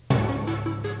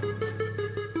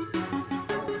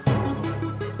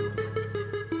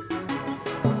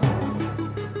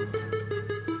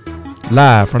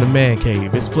Live from the man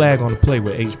cave, it's Flag on the Play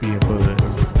with HB and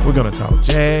Bud. We're gonna talk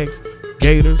Jags,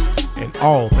 Gators, and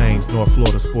all things North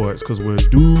Florida sports, cause we're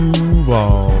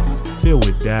Duval till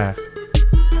we die.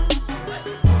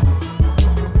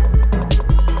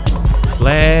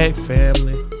 Flag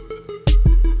family.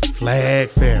 Flag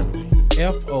family.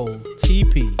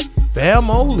 FOTP.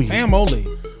 Family. Family.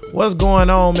 What's going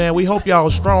on, man? We hope y'all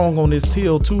strong on this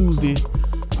Till Tuesday.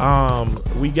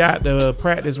 We got the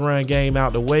practice run game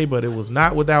out the way, but it was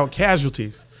not without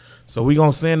casualties. So we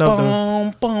gonna send up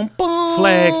the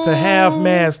flags to half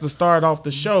mast to start off the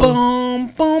show to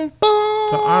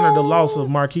honor the loss of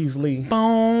Marquise Lee.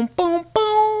 Moment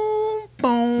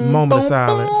of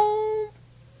silence.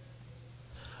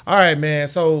 All right, man.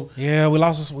 So yeah, we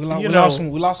lost a real one.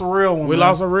 We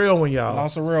lost a real one, y'all.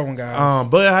 Lost a real one, guys.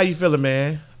 Bud, how you feeling,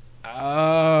 man?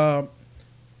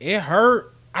 It hurt.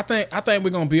 I think we're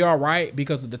gonna be all right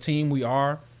because of the team we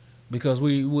are, because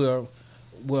we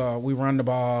run the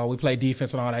ball, we play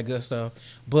defense and all that good stuff.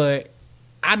 But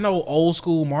I know old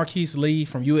school Marquise Lee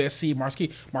from USC.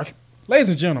 Ladies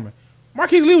and gentlemen,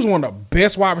 Marquise Lee was one of the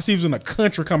best wide receivers in the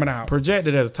country coming out.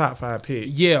 Projected as a top 5 pick.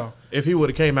 Yeah. If he would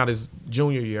have came out his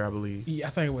junior year, I believe. Yeah, I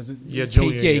think it was.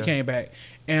 Junior year. He came back,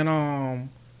 and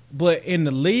but in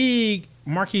the league,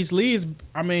 Marquise Lee is,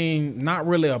 not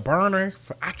really a burner.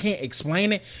 I can't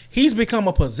explain it. He's become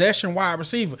a possession wide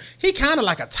receiver. He kind of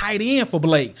like a tight end for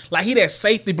Blake. Like he that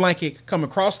safety blanket coming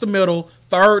across the middle,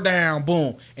 third down,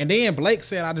 boom. And then Blake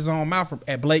said out his own mouth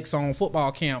at Blake's own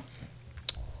football camp,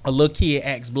 a little kid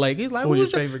asked Blake, he's like, who's your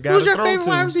favorite wide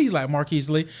receiver? He's like, Marquise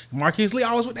Lee. Marquise Lee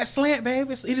always with that slant, baby.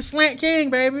 He's the slant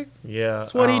king, baby. Yeah.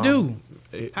 That's what he do.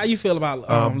 How you feel about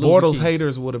Bortles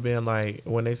haters would have been like,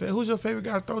 when they said, who's your favorite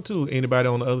guy to throw to? Anybody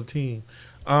on the other team?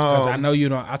 Because I know you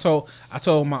don't. I told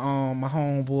my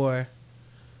homeboy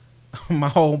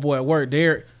at work,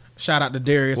 Derek. Shout out to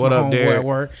Darius, what my up, homeboy Derek? at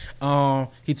work.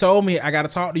 He told me I got to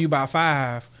talk to you about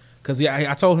 5 because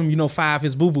I told him 5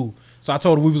 is boo boo. So I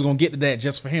told him we was gonna get to that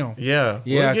just for him. Yeah,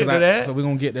 we'll get to that. So we're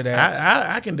gonna get to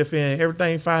that. I can defend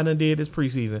everything Fine done did this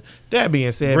preseason. That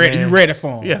being said, you ready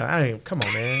for him? Yeah, come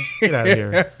on, man, get out of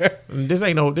here. This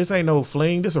ain't no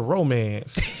fling. This a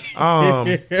romance.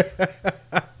 I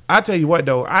tell you what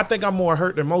though, I think I'm more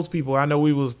hurt than most people. I know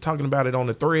we was talking about it on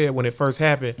the thread when it first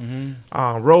happened.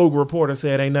 Mm-hmm. Rogue Reporter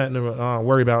said ain't nothing to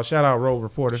worry about. Shout out Rogue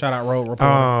Reporter.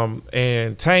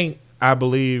 And Tank, I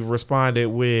believe, responded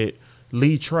with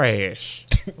Lee trash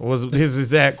was his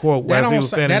exact quote. That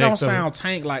don't sound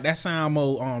Tank like. That sound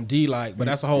more D like, but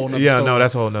that's a whole nother story. No,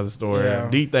 that's a whole nother story. Yeah.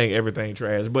 D think everything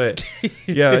trash, but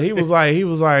yeah, he was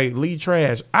like Lee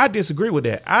trash. I disagree with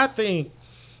that. I think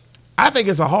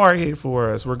it's a hard hit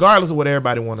for us, regardless of what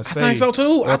everybody want to say. I think so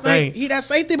too. I think he that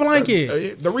safety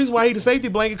blanket. The reason why he the safety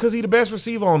blanket because he the best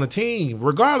receiver on the team,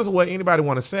 regardless of what anybody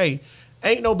want to say.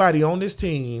 Ain't nobody on this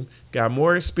team got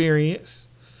more experience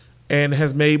and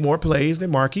has made more plays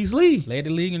than Marquise Lee. Led the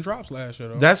league in drops last year,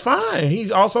 though. That's fine.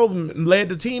 He's also led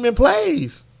the team in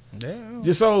plays.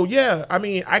 Yeah. So, yeah,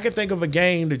 I can think of a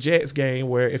game, the Jets game,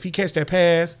 where if he catch that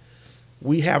pass,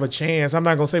 we have a chance. I'm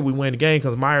not going to say we win the game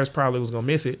because Myers probably was going to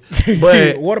miss it.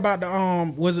 But what about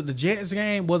the was it the Jets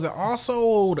game? Was it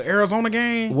also the Arizona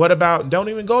game? What about – don't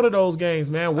even go to those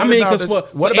games, man. What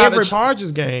about the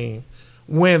Chargers game?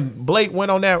 When Blake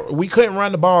went on that – we couldn't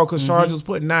run the ball because Chargers was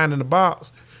putting 9 in the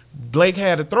box. Blake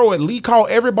had to throw it. Lee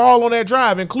caught every ball on that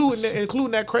drive,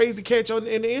 including that crazy catch in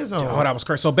the end zone. Oh, that was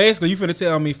crazy. So basically, you finna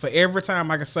tell me for every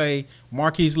time I can say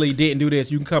Marquise Lee didn't do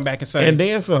this, you can come back and say and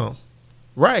then some.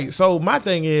 Right. So my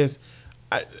thing is,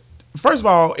 first of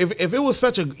all, if it was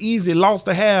such an easy loss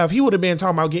to have, he would have been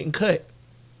talking about getting cut.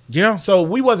 Yeah. So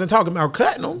we wasn't talking about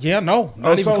cutting him. Yeah, no.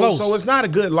 Not even close. So it's not a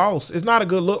good loss. It's not a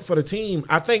good look for the team.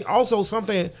 I think also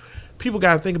something people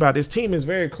got to think about, this team is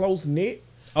very close-knit.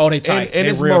 Oh, they tight. And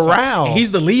it's morale. And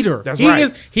he's the leader. That's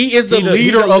right. He is the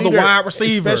leader of the wide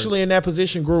receivers. Especially in that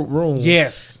position group room.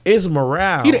 Yes. It's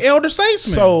morale. He the elder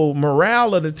statesman. So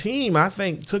morale of the team, I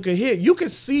think, took a hit. You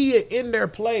could see it in their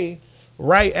play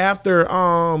right after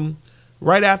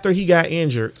he got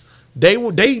injured. They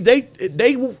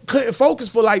couldn't focus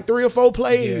for like 3 or 4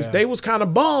 plays. Yeah. They was kind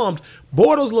of bummed.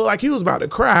 Bortles looked like he was about to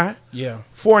cry. Yeah.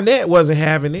 Fournette wasn't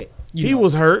having it. He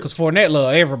was hurt. Because Fournette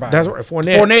loved everybody. That's right.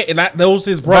 Fournette and those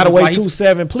his brothers. By the way,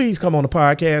 2-7, please come on the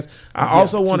podcast. I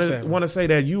also want to say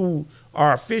that you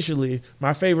are officially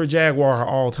my favorite Jaguar of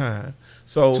all time.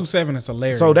 So 2-7 is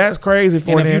hilarious. So that's crazy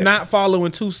for And if you're not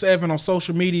following 2-7 on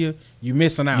social media, you're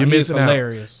missing out. He's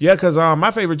hilarious. Yeah, because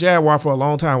my favorite Jaguar for a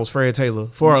long time was Fred Taylor.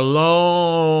 For a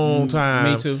long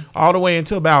time. Me too. All the way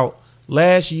until about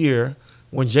last year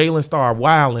when Jalen started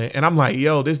wilding, and I'm like,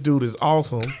 yo, this dude is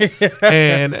awesome.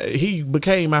 And he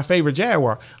became my favorite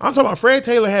Jaguar. I'm talking about Fred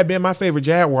Taylor had been my favorite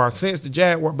Jaguar since the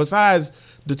Jaguar, besides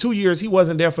the 2 years he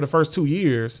wasn't there for the first 2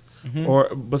 years,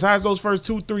 or besides those first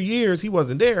 2-3 years he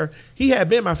wasn't there, he had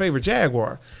been my favorite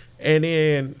Jaguar. And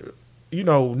then, you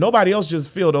know, nobody else just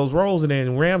filled those roles, and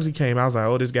then Ramsey came. I was like,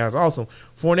 oh, this guy's awesome.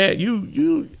 Fournette,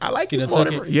 I like you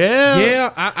more.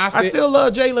 Yeah. I still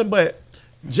love Jalen, but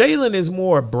Jalen is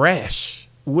more brash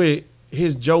with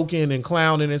his joking and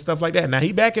clowning and stuff like that. Now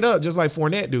he back it up just like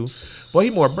Fournette do, but he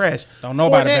more brash. Don't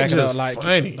nobody Fournette back it up just like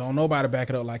funny. Don't nobody back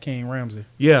it up like King Ramsey.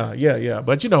 Yeah.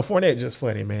 But you know, Fournette just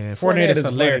funny, man. Fournette is a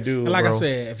hilarious. funny dude, and like bro. I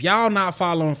said, if y'all not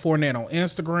following Fournette on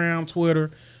Instagram,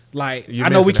 Twitter, like You're I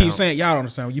know we missing keep out. saying, y'all don't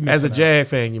understand. You As missing a out. Jag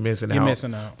fan, you're missing You're out.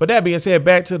 missing out. But that being said,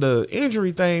 back to the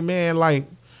injury thing, man. Like,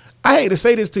 I hate to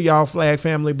say this to y'all, Flag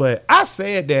family, but I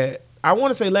said that I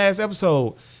want to say last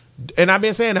episode. And I've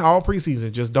been saying it all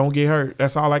preseason. Just don't get hurt.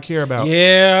 That's all I care about.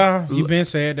 Yeah, you been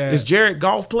said that. Is Jared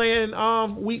Goff playing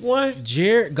week 1?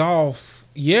 Jared Goff.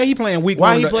 Yeah, he playing week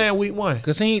Why 1. he playing week 1?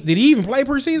 Cause did he even play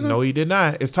preseason? No, he did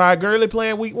not. Is Todd Gurley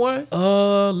playing week 1?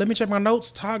 Let me check my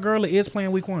notes. Todd Gurley is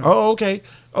playing week 1. Oh, okay.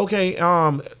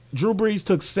 Drew Brees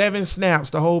took 7 snaps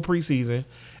the whole preseason.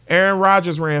 Aaron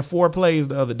Rodgers ran 4 plays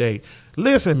the other day.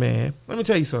 Listen, man, let me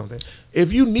tell you something.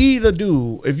 If you need a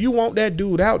dude, if you want that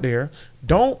dude out there,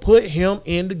 don't put him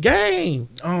in the game.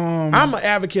 I'm an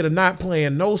advocate of not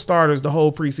playing no starters the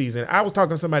whole preseason. I was talking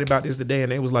to somebody about this today,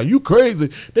 and they was like, you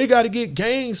crazy. They got to get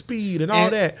game speed and all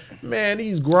that. Man,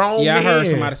 these grown men. I heard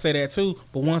somebody say that too.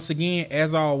 But once again,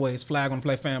 as always, Flag on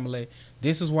Play family,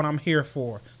 this is what I'm here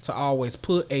for, to always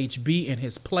put HB in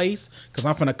his place, because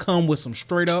I'm finna come with some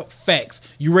straight up facts.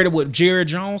 You ready what Jared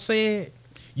Jones said?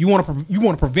 You want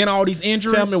to prevent all these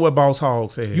injuries? Tell me what Boss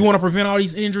Hogg said. You want to prevent all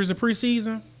these injuries in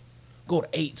preseason? Go to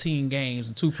 18 games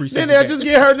and 2 preseason Then they'll games. just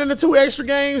get hurt in the 2 extra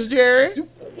games, Jared.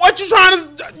 What you trying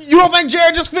to? You don't think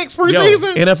Jared just fixed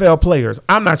preseason? Yo, NFL players,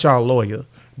 I'm not y'all lawyer,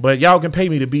 but y'all can pay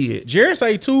me to be it. Jared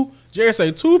say 2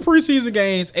 preseason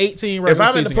games, 18 regular If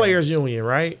I'm season in the players union,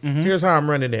 right? Here's how I'm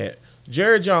running that.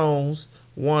 Jared Jones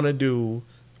want to do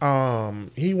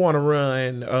he want to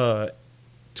run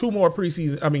 2 more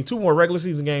regular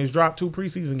season games, drop 2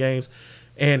 preseason games,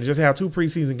 and just have 2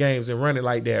 preseason games and run it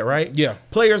like that, right? Yeah.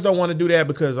 Players don't want to do that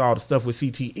because all the stuff with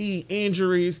CTE,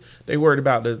 injuries, they worried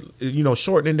about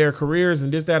shortening their careers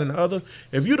and this, that, and the other.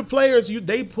 If you the players,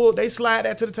 they slide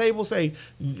that to the table, say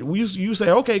you say,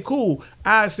 okay, cool,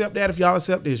 I accept that if y'all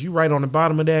accept this. You write on the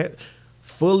bottom of that,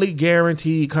 fully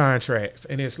guaranteed contracts,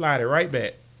 and then slide it right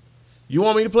back. You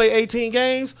want me to play 18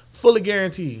 games? Fully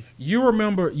guaranteed. You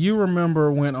remember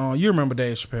when you remember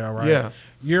Dave Chappelle, right? Yeah.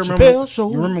 You remember when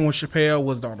Chappelle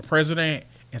was the president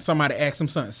and somebody asked him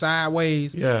something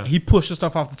sideways? Yeah. He pushed the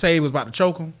stuff off the table, was about to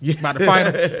choke him, about to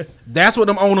fight him. That's what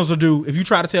them owners will do. If you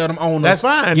try to tell them owners, that's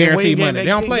fine. Guaranteed money. They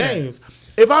don't play games.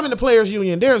 If I'm in the players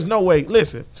union, there's no way.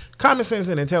 Listen, common sense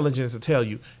and intelligence will tell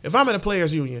you. If I'm in the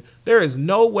players union, there is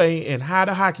no way in high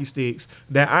to hockey sticks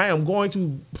that I am going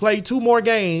to play 2 more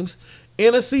games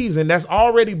in a season that's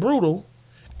already brutal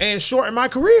and shorten my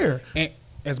career. And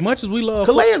as much as we love,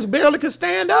 Calais barely could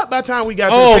stand up by the time we got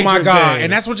to oh the my Patriots God! game.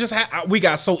 And that's what just we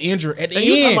got so injured at the And end.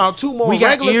 you talking about 2 more we got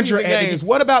regular injured season at games.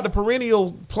 What about the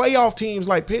perennial playoff teams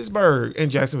like Pittsburgh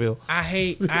and Jacksonville?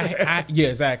 Yeah,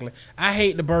 exactly. I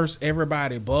hate to burst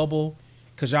everybody bubble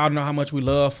because y'all know how much we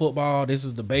love football. This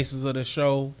is the basis of the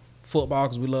show, football,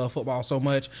 because we love football so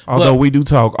much. Although we do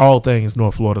talk all things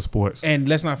North Florida sports. And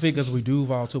let's not forget, because we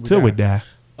Duval till we die.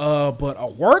 But a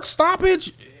work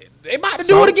stoppage, they about to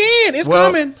do it again. It's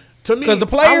coming. To me, because the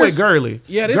players, I'm with Gurley.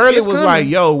 Yeah, Gurley was coming. like,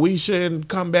 "Yo, we shouldn't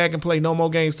come back and play no more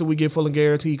games till we get full and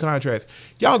guaranteed contracts.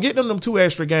 Y'all get them 2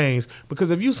 extra games because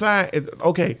if you sign,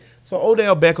 okay, so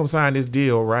Odell Beckham signed this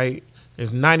deal, right? It's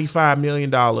 $95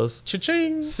 million,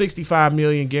 cha-ching, $65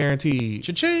 million guaranteed,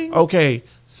 cha-ching. Okay,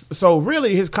 so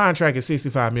really his contract is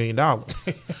 $65 million.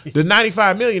 The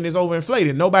 $95 million is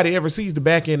overinflated. Nobody ever sees the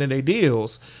back end of their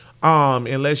deals.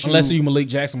 Unless you Malik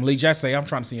Jackson. Malik Jackson say, I'm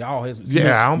trying to see all his.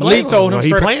 Yeah, I don't Malik told him he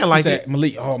straight playing up, like he said, it.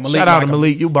 Malik. Shout out to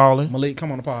Malik, you balling. Malik,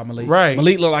 come on the pod, Malik. Right.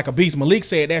 Malik look like a beast. Malik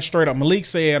said that straight up. Malik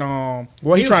said, well,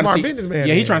 he's a smart businessman.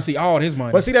 Yeah, he trying to see all his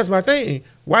money. But see, that's my thing.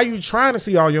 Why are you trying to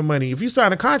see all your money? If you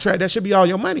sign a contract, that should be all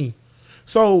your money.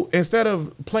 So instead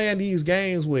of playing these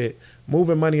games with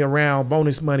moving money around,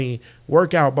 bonus money,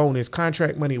 workout bonus,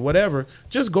 contract money, whatever,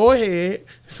 just go ahead,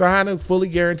 sign a fully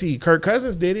guaranteed. Kirk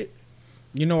Cousins did it.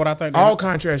 You know what I think? All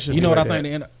contracts should be like that. I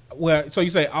think? Well, so you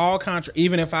say all contract,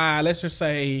 even if let's just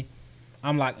say,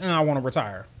 I'm like, I want to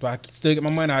retire. Do I still get my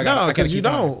money? No, because you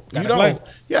don't. You don't.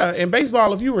 Yeah, in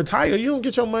baseball, if you retire, you don't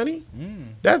get your money.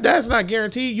 That's not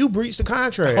guaranteed. You breached the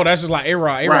contract. Oh, that's just like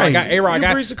A-Rod. A-Rod Right. got A-Rod You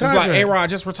got. breached the It's like contract. A-Rod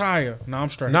just retire. No, I'm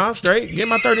straight. No, I'm straight. Get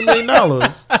my $30 million.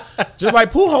 Just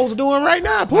like Pujols doing right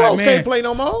now. Pujols man. can't play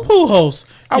no more. Who hosts?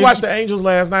 I watched the Angels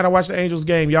last night. I watched the Angels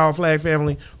game. Y'all flag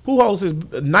family. Pujols is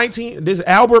 19. This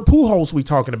Albert Pujols we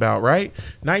talking about, right?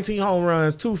 19 home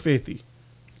runs, 250.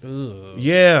 Ugh.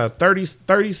 Yeah,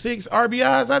 36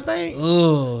 RBIs, I think.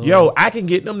 Ugh. Yo, I can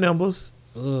get them numbers.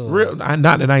 Ugh. Real,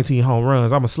 not the 19 home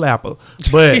runs. I'm a slapper.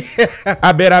 But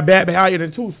I bet I bat higher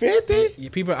than 250. Yeah,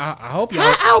 people, I hope y'all.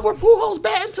 How Albert Pujols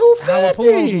batting Albert 250?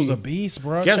 Pujols was a beast,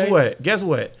 bro. Guess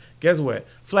what?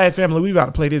 Flag family, we about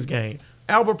to play this game.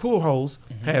 Albert Pujols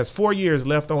has 4 years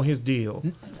left on his deal.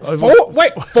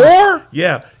 4?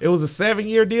 Yeah, it was a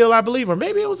 7-year deal, I believe, or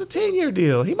maybe it was a 10-year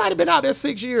deal. He might have been out there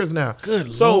 6 years now.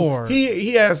 Good so Lord.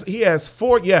 he has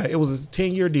 4. Yeah, it was a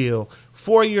 10-year deal.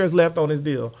 4 years left on his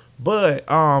deal. But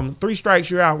 3 strikes,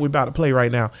 you're out. We're about to play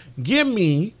right now. Give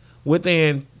me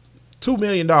within $2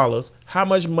 million. How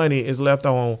much money is left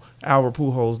on Albert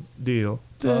Pujols' deal?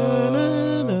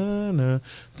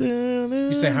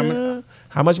 You say how much?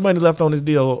 How much money left on this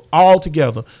deal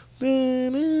altogether?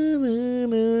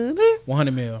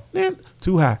 100 mil.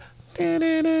 Too high.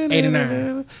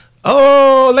 89.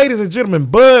 Oh, ladies and gentlemen,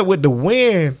 Bud with the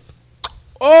win.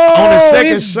 Oh, On the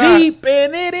second it's shot. deep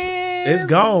and it is It's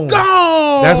gone.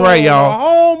 Gone. That's right, y'all. A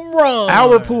home run.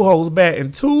 Albert Pujols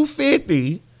batting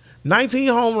 250, 19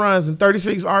 home runs and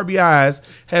 36 RBIs,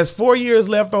 has 4 years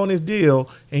left on his deal,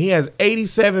 and he has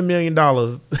 $87 million.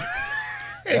 That's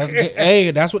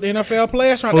what the NFL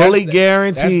players trying. Fully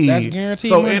guaranteed. That's guaranteed.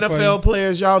 So money for NFL you.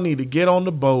 players, y'all need to get on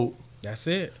the boat. That's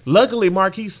it. Luckily,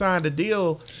 Marquise signed a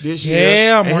deal this year,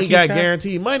 Yeah, and he Marquise got got-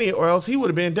 guaranteed money, or else he would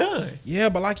have been done. Yeah,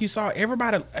 but like you saw,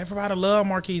 everybody love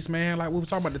Marquise, man. Like we were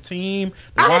talking about the team.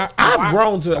 I've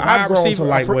grown to like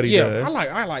what he does.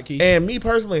 I like Keith. And me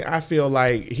personally, I feel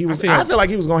like he was. I feel- I feel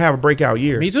like he was gonna have a breakout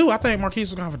year. Me too. I think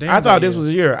Marquise was gonna have a damn. I thought good this year. was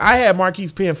a year. I had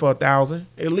Marquise Penn for 1,000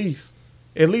 at least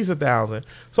 1,000.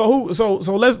 So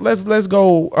let's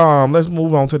go. Let's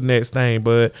move on to the next thing.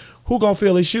 But who gonna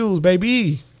fill his shoes,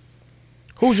 baby?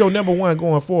 Who's your number one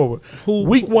going forward?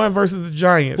 Week 1 versus the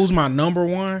Giants. Who's my number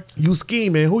one? You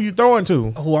scheming? Who you throwing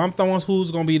to? Who I'm throwing? Who's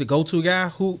gonna be the go-to guy?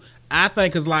 Who I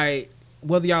think is like,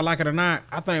 whether y'all like it or not,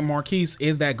 I think Marquise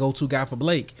is that go-to guy for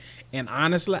Blake. And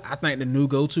honestly, I think the new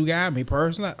go-to guy, me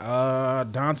personally,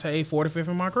 Dante 45th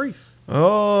and Moncrief.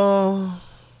 Oh,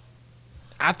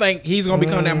 I think he's gonna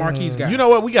become that Marquise guy. you know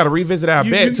what? We got to revisit our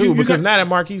You- bet you- too, you because got- now that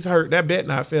Marquise hurt, that bet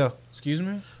not fair. Excuse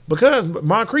me. Because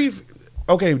Moncrief,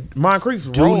 Moncrief's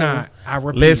Do rolling. not. I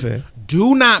repeat. Listen.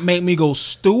 Do not make me go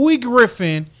Stewie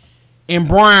Griffin and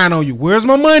Brian on you. Where's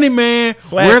my money, man?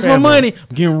 Flag Where's my family. money?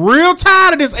 I'm getting real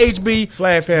tired of this, HB.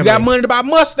 Flag family. You got money to buy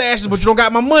mustaches, but you don't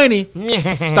got my money.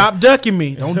 Stop ducking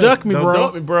me. Don't duck me, Don't bro.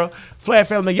 dump me, bro. Flat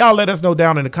family, y'all let us know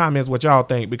down in the comments what y'all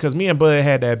think, because me and Bud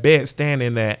had that bet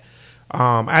standing that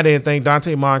I didn't think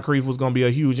Dante Moncrief was going to be a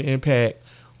huge impact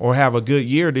or have a good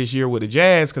year this year with the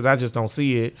Jazz, because I just don't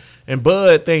see it. And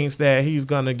Bud thinks that he's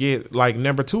going to get like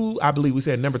number 2. I believe we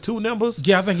said number 2 numbers.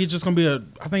 Yeah, I think he's just gonna be I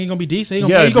think he's gonna be decent. He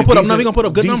Yeah, gonna put up. decent- He gonna put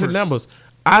up good decent numbers.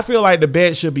 I feel like the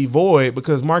bet should be void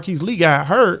because Marquise Lee got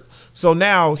hurt, so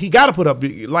now he got to put up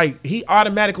like he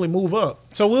automatically move up.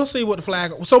 So we'll see what the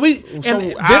flag. So we. So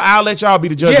and I'll let y'all be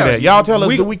the judge Yeah, of that. Y'all tell us,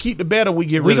 we- do we keep the bet or we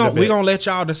get rid of the bet? we gonna let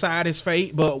y'all decide his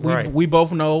fate, but Right. we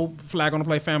both know Flag gonna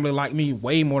play family like me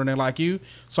way more than they like you.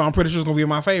 So I'm pretty sure it's gonna be in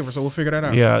my favor. So we'll figure that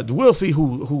out. Yeah, we'll see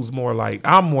who's more liked.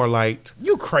 I'm more liked.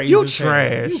 You crazy. You as hell.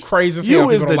 trash. You crazy as You hell.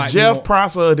 is People the don't like Jeff me.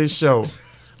 Prosser of this show.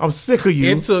 I'm sick of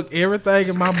you. It took everything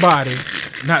in my body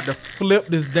not to flip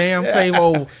this damn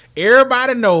table.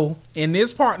 Everybody know in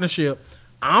this partnership,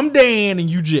 I'm Dan and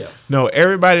you Jeff. No,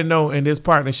 everybody know in this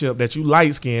partnership that you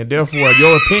light skinned. Therefore,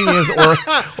 your opinions or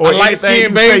anything light-skinned you say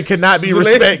base cannot be slick.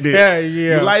 respected. Yeah.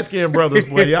 You light skinned brothers,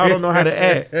 boy. Y'all don't know how to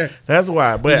act. That's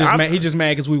why. But He just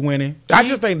mad because we winning. I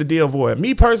just think the deal void.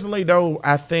 Me personally, though,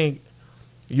 I think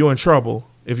you're in trouble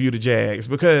if you the Jags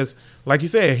because, like you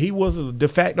said, he was a de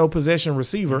facto possession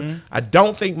receiver. Mm-hmm. I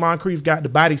don't think Moncrief got the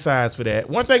body size for that.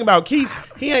 One thing about Keith,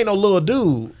 he ain't no little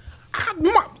dude.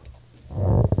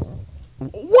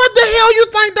 What the hell you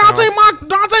think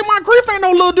Dante Moncrief ain't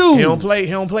no little dude? He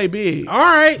don't play big. All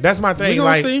right, That's my we thing. gonna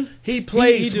Like see. he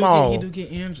plays small. He do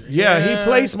get injured. Yeah, he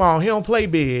plays small. He don't play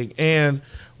big. And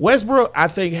Westbrook, I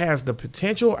think, has the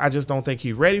potential. I just don't think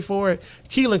he's ready for it.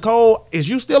 Keelan Cole, is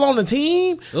you still on the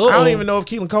team? I Uh-oh. don't even know if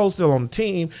Keelan Cole's still on the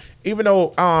team. Even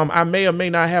though I may or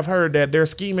may not have heard that they're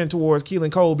scheming towards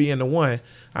Keelan Cole being the one.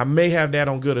 I may have that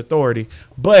on good authority.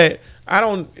 But I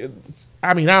don't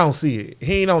I mean, I don't see it.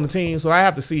 He ain't on the team, so I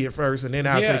have to see it first, and then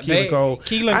I'll say Keelan Cole.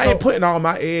 I ain't putting all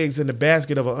my eggs in the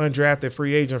basket of an undrafted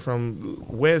free agent from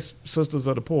West Sisters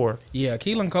of the Poor. Yeah,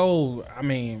 Keelan Cole, I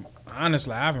mean,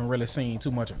 honestly, I haven't really seen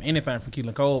too much of anything from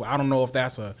Keelan Cole. I don't know if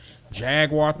that's a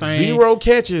Jaguar thing. 0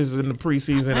 catches in the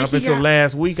preseason up until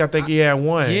last week. I think he had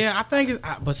 1. Yeah, I think it's.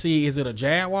 But see, is it a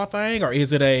Jaguar thing or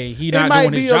is it a he it not might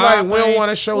doing be his job? Like we don't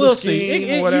want to show the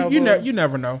scheme or whatever. You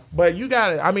never know. But you got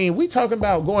to. I mean, we talking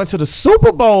about going to the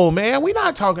Super Bowl, man. We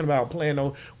not talking about playing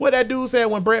no. What that dude said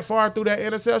when Brett Favre threw that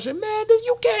interception, man.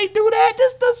 You can't do that.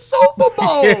 This the Super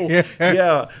Bowl.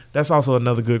 Yeah, that's also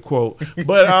another good quote.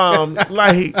 But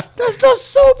like that's the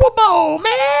Super Bowl,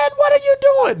 man. What are you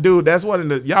doing, dude? That's one of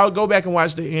the. Y'all go back and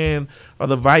watch the end of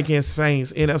the Vikings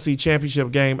Saints NFC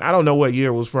Championship game. I don't know what year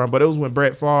it was from, but it was when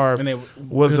Brett Favre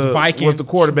was the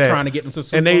quarterback, trying to get them to the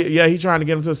Super Bowl. He trying to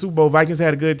get them to the Super Bowl. Vikings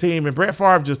had a good team, and Brett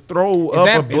Favre just throw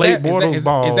up a Blake Bortles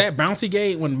ball. Is that Bounty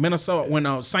Gate when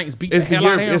Saints beat the hell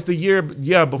out of him? It's the year, the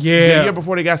year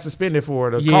before they got suspended for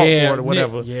it or caught for it or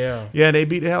whatever. Yeah, they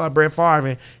beat the hell out of Brett Favre,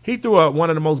 and he threw up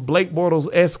one of the most Blake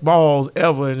Bortles-esque balls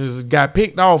ever, and just got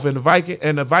picked off. And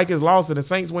the Vikings lost, and the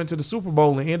Saints went to the Super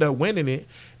Bowl and ended up winning it.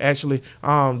 Actually,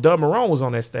 Doug Marrone was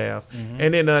on that staff,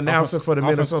 and then the announcer for the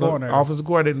Minnesota offensive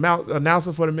coordinator,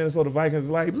 announcer for the Minnesota Vikings, is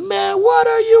like, man, what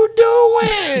are you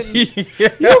doing?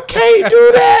 You can't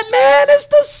do that, man. It's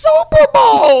the Super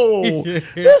Bowl.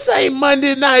 This ain't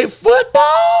Monday Night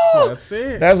Football. That's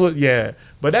it. That's what. Yeah,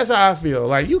 but that's how I feel.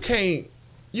 Like you can't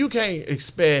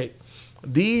expect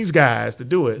these guys to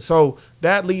do it. So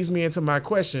that leads me into my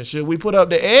question: should we put up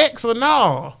the X or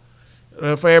no?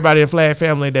 For everybody in Flag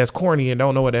family that's corny and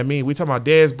don't know what that means, we talking about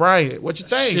Dez Bryant. What you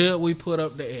think? Should we put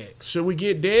up the X? Should we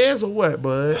get Dez or what,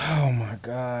 bud? Oh my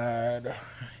God!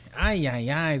 Ay,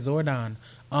 Zordon.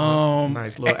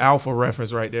 Nice little alpha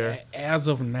reference right there. As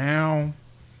of now,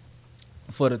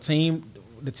 for the team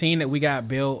that we got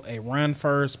built, a run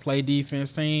first, play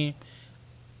defense team,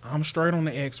 I'm straight on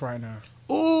the X right now.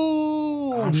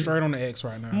 Ooh, I'm straight on the X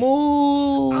right now.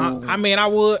 Move. I mean, I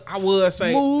would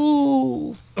say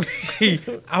move.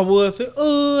 I would say,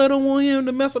 I don't want him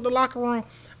to mess up the locker room.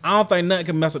 I don't think nothing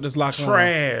can mess up this locker room.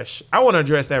 Trash. I want to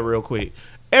address that real quick.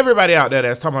 Everybody out there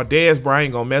that's talking about Dez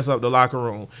Bryant gonna mess up the locker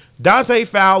room. Dante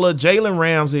Fowler, Jalen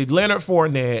Ramsey, Leonard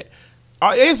Fournette.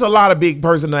 It's a lot of big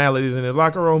personalities in the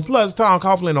locker room. Plus, Tom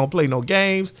Coughlin don't play no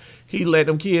games. He let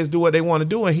them kids do what they want to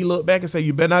do, and he looked back and said,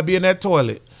 you better not be in that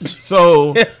toilet.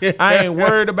 So I ain't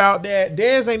worried about that.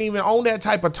 Dez ain't even on that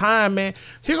type of time, man.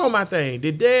 Here go my thing.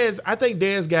 I think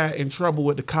Dez got in trouble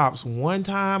with the cops one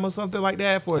time or something like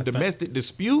that for a domestic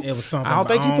dispute. It was something. I don't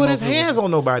think he put his hands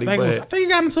on nobody. I think he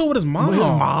got into it with his mom. With his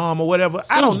mom or whatever.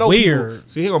 I don't know. Weird. People.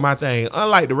 See, here go my thing.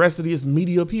 Unlike the rest of these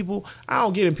media people, I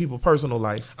don't get in people's personal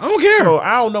life. I don't care. So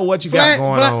I don't know what you got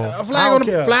going on.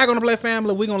 Flag on the play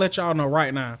family. We're gonna let y'all know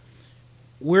right now.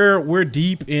 We're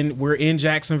in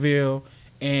Jacksonville,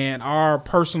 and our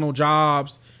personal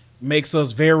jobs makes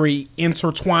us very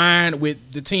intertwined with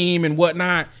the team and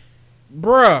whatnot.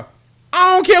 Bruh,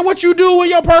 I don't care what you do in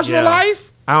your personal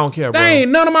life. I don't care, bro. That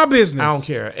ain't none of my business. I don't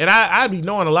care. And I be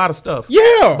knowing a lot of stuff.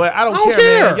 Yeah. But I don't care,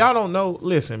 man. Y'all don't know.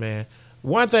 Listen, man.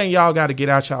 One thing y'all got to get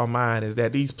out y'all mind is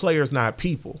that these players not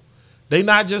people. They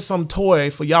not just some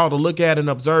toy for y'all to look at and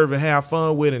observe and have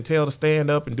fun with and tell to stand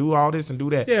up and do all this and do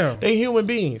that. Yeah. They human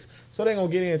beings. So they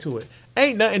going to get into it.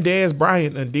 Ain't nothing Dez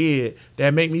Bryant done did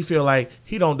that make me feel like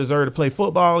he don't deserve to play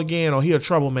football again or he a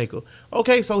troublemaker.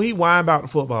 Okay, so he whined about the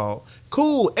football.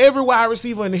 Cool. Every wide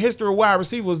receiver in the history of wide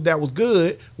receivers that was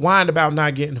good whined about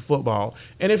not getting the football.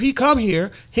 And if he come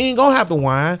here, he ain't going to have to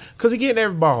whine because he getting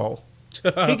every ball.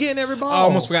 He getting every ball. I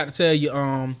almost forgot to tell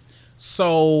you,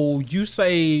 so you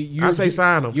say I say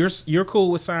sign him. You're cool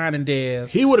with signing Dez.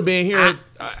 He would have been here.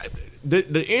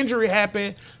 The injury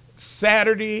happened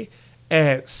Saturday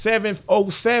at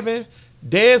 7:07.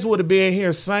 Dez would have been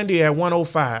here Sunday at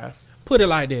 1:05. Put it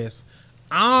like this: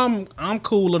 I'm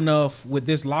cool enough with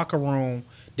this locker room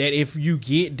that if you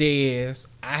get Dez,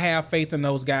 I have faith in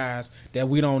those guys that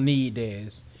we don't need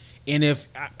Dez. And if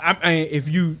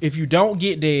you don't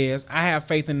get Dez, I have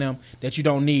faith in them that you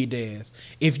don't need Dez.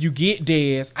 If you get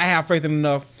Dez, I have faith in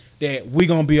enough that we're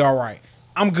gonna be all right.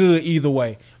 I'm good either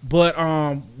way. But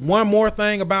one more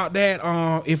thing about that,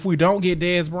 if we don't get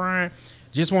Dez Bryant,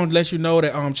 just wanted to let you know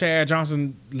that Chad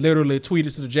Johnson literally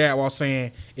tweeted to the Jaguars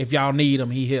saying, if y'all need him,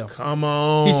 he here. Come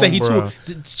on, he said bro.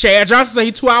 Chad Johnson said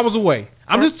he 2 hours away.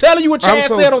 I'm just telling you what Chad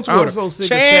said on Twitter. I'm so sick of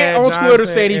Chad on Johnson Twitter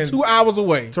said he's and 2 hours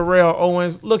away. Terrell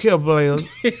Owens, look here, players.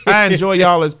 I enjoy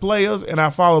y'all as players, and I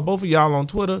follow both of y'all on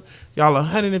Twitter. Y'all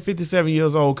 157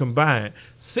 years old combined.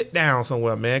 Sit down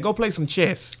somewhere, man. Go play some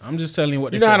chess. I'm just telling you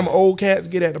what You they know how said. them old cats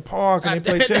get at the park and they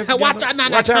play chess together? Watch out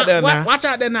now. Watch out there now. Watch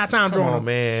out there now. Time Come drawing. on,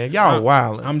 man. Y'all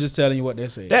wildin'. I'm just telling you what they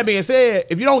said. That being said,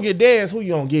 if you don't get Dez, who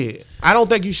you gonna get? I don't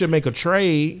think you should make a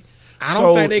trade. I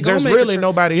don't think they gonna there's make really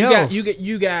nobody else.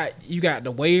 You got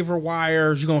the waiver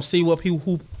wires. You gonna see what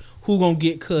people who gonna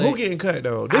get cut. Who getting cut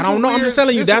though? I don't know. I'm just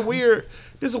telling you that's weird.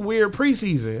 This is a weird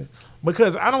preseason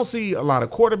because I don't see a lot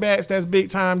of quarterbacks that's big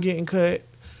time getting cut.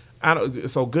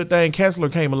 So good thing Kessler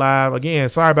came alive again.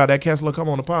 Sorry about that, Kessler. Come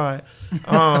on the pod.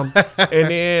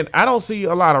 And then I don't see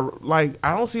a lot of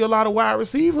wide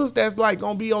receivers that's like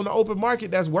gonna be on the open market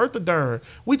that's worth a darn.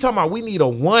 We talking about we need a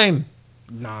 1.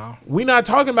 Nah, we not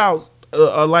talking about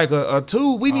like a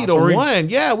 2. We need a 3. 1.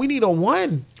 Yeah, we need a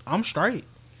 1. I'm straight.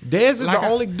 Dez is the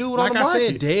only dude on the market. Like I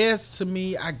said, Dez to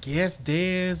me, I guess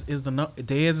Dez is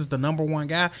the number 1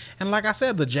 guy. And like I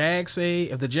said, if the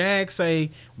Jags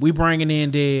say we bringing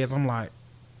in Dez, I'm like,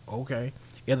 okay.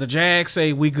 If the Jags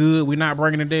say we good, we not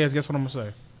bringing in Dez, guess what I'm gonna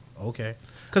say? Okay.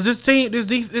 Because this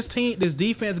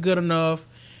defense good enough,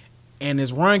 and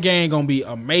this run game gonna be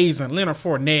amazing. Leonard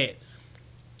Fournette.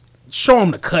 Show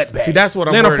him the cutback. See, that's what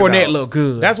I'm Leonard worried Fournette about. look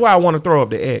good. That's why I want to throw up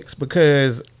the X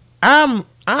because I'm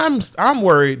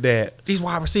worried that these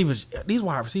wide receivers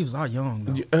are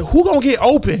young though. Who gonna get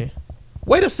open?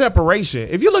 Way to separation.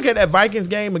 If you look at that Vikings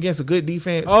game against a good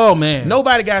defense, oh man,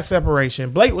 nobody got separation.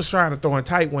 Blake was trying to throw in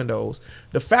tight windows.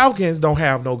 The Falcons don't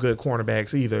have no good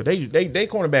cornerbacks either. They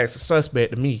cornerbacks are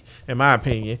suspect to me, in my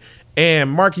opinion.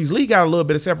 And Marquise Lee got a little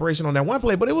bit of separation on that one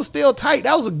play, but it was still tight.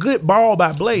 That was a good ball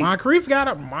by Blake. Moncrief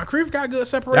got good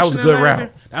separation. That was a good route.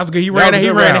 That was good. He ran the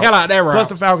hell out of that route. Plus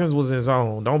the Falcons was in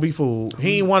zone. Don't be fooled.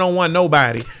 He ain't one-on-one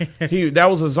nobody. That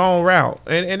was a zone route.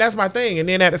 And that's my thing. And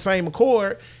then at the same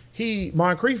accord,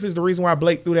 Moncrief is the reason why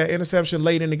Blake threw that interception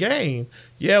late in the game.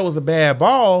 Yeah, it was a bad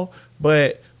ball,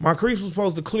 but Moncrief was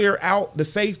supposed to clear out the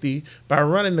safety by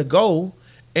running the goal,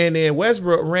 and then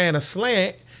Westbrook ran a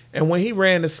slant. And when he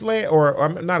ran the slant, or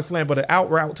not a slant, but an out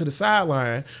route to the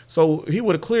sideline, so he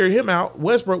would have cleared him out.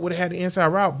 Westbrook would have had the inside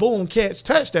route, boom, catch,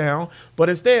 touchdown. But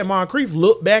instead, Moncrief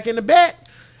looked back in the back,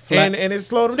 and it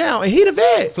slowed him down. And he the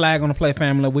vet. Flag on the play,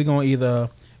 family. We're going to either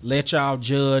let y'all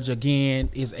judge again,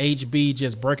 is HB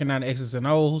just breaking down the X's and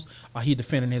O's, or he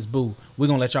defending his boo? We're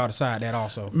going to let y'all decide that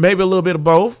also. Maybe a little bit of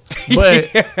both.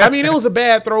 But, I mean, it was a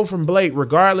bad throw from Blake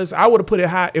regardless. I would have put it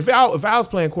high. If I was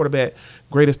playing quarterback,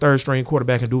 greatest third-string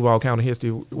quarterback in Duval County history,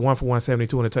 1 for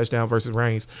 172 and a touchdown versus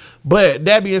Reigns. But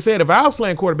that being said, if I was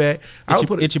playing quarterback, I would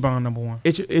put Ichiban number 1.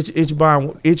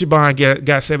 Ichiban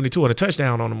got 72 and a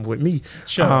touchdown on him with me.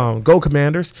 Sure. Go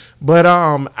Commanders. But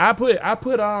I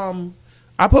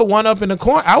put one up in the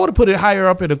corner. I would have put it higher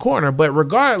up in the corner. But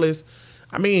regardless,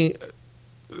 I mean,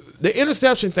 the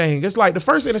interception thing, it's like the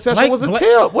first interception was a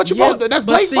tip. What you supposed to? That's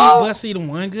Blake's fault. But see, the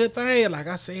one good thing, like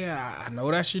I said, I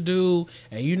know that's your dude.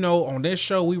 And you know, on this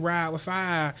show, we ride with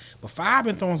 5. But 5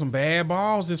 been throwing some bad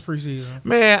balls this preseason.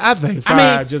 Man, I think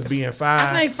 5 just being 5.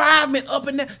 I think 5 been up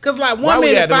in there. Because like why 1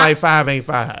 minute, 5 ain't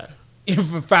 5? If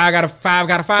 5 got a 5,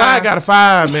 got a 5. 5 got a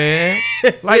 5, man.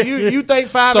 Like you think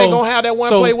 5 ain't gonna have that one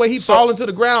play where he fall into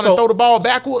the ground and throw the ball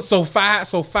backwards? So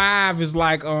 5 is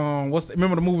like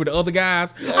remember the movie The Other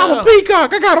Guys? Yeah. I'm a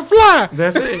peacock. I gotta fly.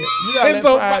 That's it. You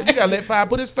gotta let 5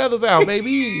 put his feathers out,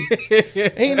 baby.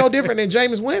 Ain't no different than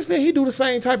Jameis Winston. He do the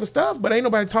same type of stuff, but ain't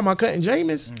nobody talking about cutting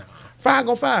Jameis. No. 5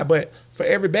 gonna 5, but for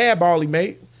every bad ball he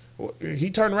made, he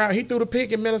turned around. He threw the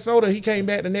pick in Minnesota. He came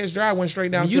back the next drive, went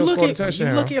straight down field, scored a touchdown.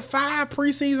 You look at 5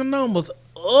 preseason numbers,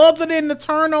 other than the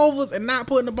turnovers and not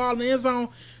putting the ball in the end zone.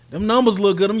 Them numbers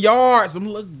look good. Them yards, them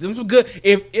look good.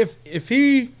 If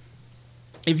you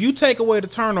take away the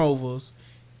turnovers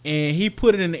and he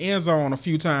put it in the end zone a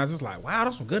few times, it's like, wow,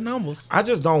 that's some good numbers. I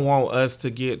just don't want us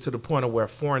to get to the point of where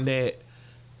Fournette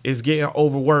is getting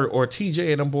overworked or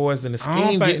TJ and them boys and the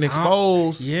scheme getting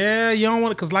exposed. Yeah, you don't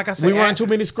want it because, like I said, we run too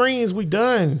many screens. We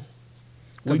done.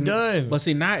 But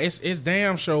see, now it's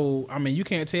damn show. I mean, you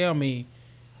can't tell me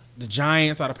the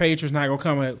Giants or the Patriots not gonna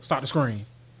come and stop the screen.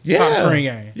 Yeah, stop the screen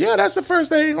game. Yeah, that's the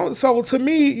first thing. So to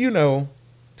me,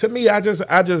 I just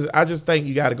think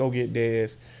you got to go get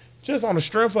Dez, just on the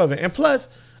strength of it. And plus,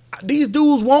 these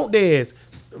dudes want Dez.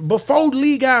 Before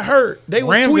Lee got hurt, they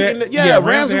was tweeting.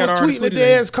 Ramsey was tweeting to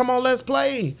Dez, "Come on, let's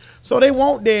play." So they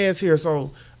want Dez here.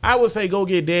 So I would say go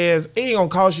get Dez. It ain't gonna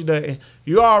cost you nothing.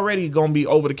 You're already gonna be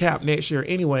over the cap next year,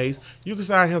 anyways. You can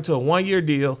sign him to a 1-year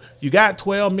deal. You got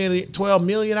 12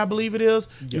 million, I believe it is.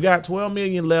 Yeah. You got 12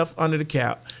 million left under the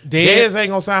cap. Dez ain't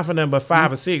gonna sign for nothing but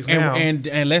 5 or 6 now.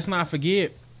 And let's not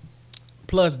forget.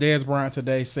 Plus, Dez Bryant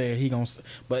today said he gonna.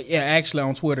 But yeah, actually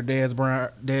on Twitter, Dez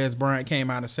Bryant came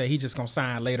out and said he just gonna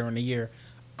sign later in the year.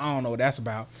 I don't know what that's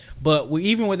about. But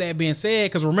even with that being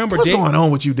said, because remember, what's going on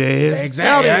with you, Dez?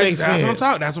 Exactly. That's what I'm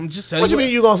talking. That's what I'm just telling you. What you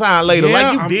mean you gonna sign later?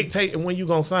 Yeah, like you dictating when you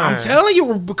gonna sign? I'm telling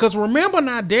you, because remember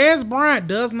now, Dez Bryant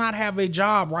does not have a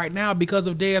job right now because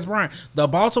of Dez Bryant. The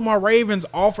Baltimore Ravens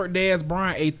offered Dez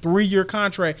Bryant a 3-year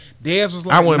contract. Dez was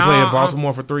like, I wouldn't play in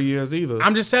Baltimore for 3 years either.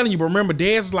 I'm just telling you. But remember,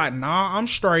 Dez was like, nah, I'm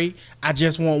straight. I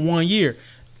just want 1 year.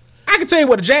 I can tell you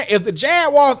what, if the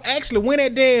Jaguars actually win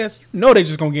at Dez, you know they're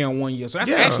just gonna get him 1 year. So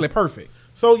that's actually perfect.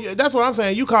 So that's what I'm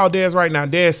saying. You call Dez right now.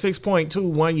 Dez 6.2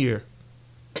 1 year.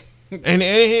 and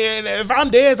if I'm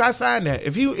Dez, I sign that.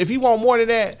 If he want more than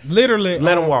that, literally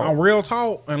let him walk. On real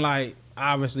talk, and like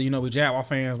obviously, we Jaguar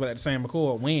fans, but at the same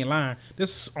accord, we ain't lying.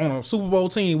 This is on a Super Bowl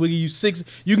team. We give you 6.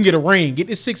 You can get a ring. Get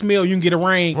this $6 million. You can get a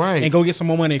ring, right, and go get some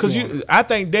more money. Because I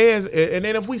think Dez, and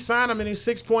then if we sign him and he's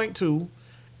 6.2.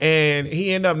 And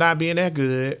he end up not being that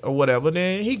good or whatever,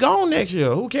 then he gone next year.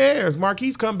 Who cares?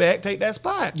 Marquise come back, take that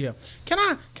spot. Yeah. Can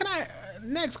I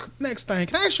next thing?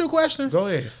 Can I ask you a question? Go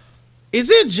ahead.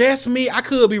 Is it just me? I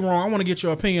could be wrong. I want to get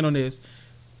your opinion on this.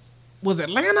 Was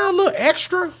Atlanta a little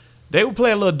extra? They would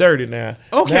play a little dirty now.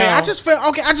 Okay, now, I just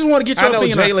want to get your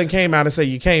opinion. I know Jalen came out and said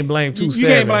you can't blame 2-7. You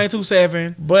can't blame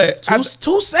 2-7. But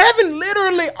 2-7,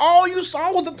 literally all you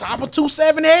saw was the top of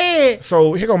 2-7 head.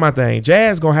 So here go my thing.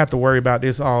 Jazz gonna have to worry about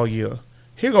this all year.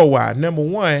 Here go why. Number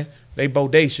one, they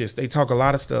bodacious. They talk a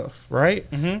lot of stuff,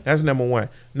 right? Mm-hmm. That's number one.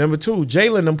 Number two,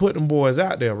 Jalen them put them boys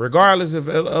out there, regardless if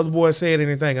other boys said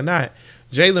anything or not.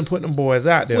 Jalen put them boys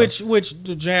out there. Which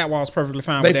the Jaguars perfectly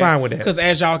fine with that. They fine with that. Because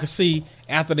as y'all can see,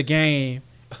 after the game,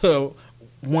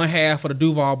 one half of the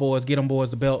Duval boys get them boys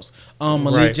the belts.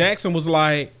 Malik Jackson was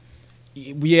like,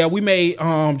 yeah, we made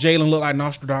Jalen look like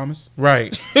Nostradamus.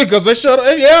 Right. Because they shut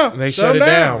it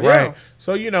down. Right. Yeah.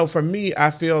 So, for me,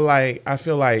 I feel like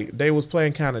they was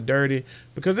playing kind of dirty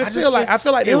because I feel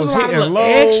like they was hitting low.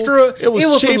 Extra. It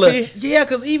was chippy.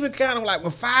 Because even kind of like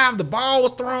when 5, the ball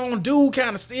was thrown, dude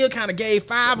still gave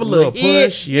 5 a little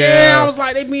push. Yeah. I was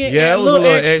like, they being a little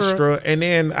extra. And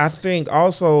then I think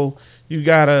also you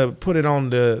got to put it on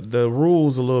the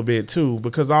rules a little bit too,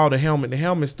 because all the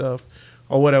helmet stuff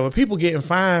or whatever, people getting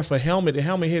fined for helmet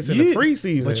hits in the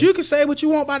preseason. But you can say what you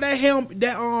want about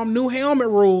that new helmet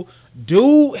rule.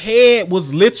 Dude head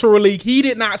was literally, he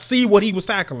did not see what he was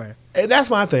tackling. And that's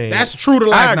my thing. That's true to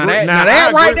life. Now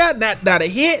the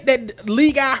hit that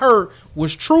Lee got hurt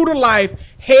was true to life.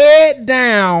 Head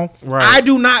down. Right. I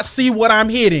do not see what I'm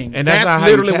hitting. And that's not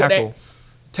literally how you tackle.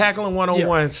 Tackling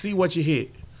one-on-one, see what you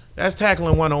hit. That's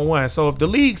tackling one-on-one. So if the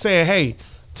league saying, hey,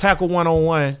 tackle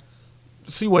one-on-one,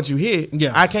 see what you hit,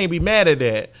 I can't be mad at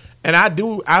that. And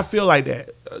I feel like that.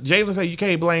 Jalen said you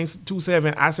can't blame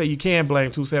 2-7. I say you can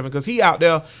blame 2-7 because he out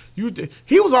there,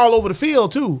 he was all over the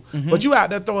field too. Mm-hmm. But you out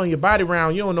there throwing your body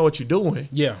around, you don't know what you're doing.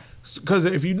 Yeah. Because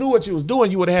if you knew what you was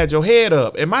doing, you would have had your head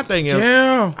up. And my thing is,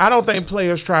 I don't think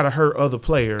players try to hurt other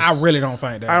players. I really don't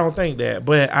think that. I don't think that.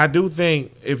 But I do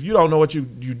think if you don't know what you're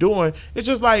doing, it's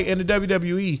just like in the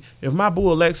WWE. If my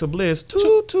boo Alexa Bliss,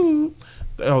 toot,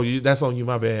 that's on you,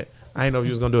 my bad. I didn't know if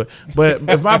you was going to do it. But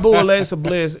if my boo Alexa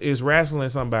Bliss is wrestling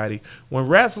somebody, when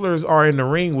wrestlers are in the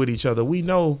ring with each other, we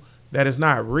know that it's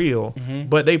not real,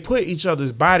 but they put each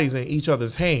other's bodies in each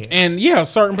other's hands. And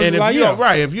certain people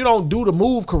if you don't do the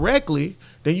move correctly,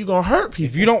 then you're going to hurt people.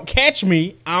 If you don't catch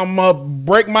me, I'm going to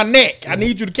break my neck. I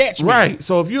need you to catch me. Right.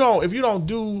 So if you don't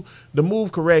do the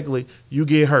move correctly, you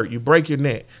get hurt. You break your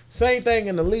neck. Same thing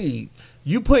in the league.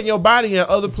 You putting your body in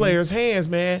other players' hands,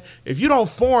 man. If you don't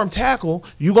form tackle,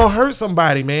 you going to hurt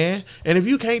somebody, man. And if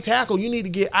you can't tackle, you need to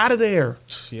get out of there.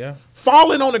 Yeah.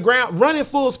 Falling on the ground, running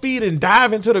full speed and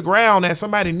diving to the ground that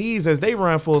somebody needs as they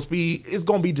run full speed, it's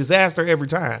going to be disaster every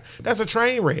time. That's a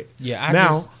train wreck.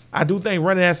 Yeah. I do think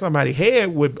running at somebody's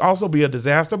head would also be a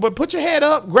disaster, but put your head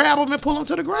up, grab them, and pull them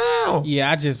to the ground.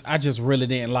 Yeah, I just really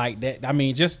didn't like that. I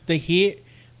mean, just the hit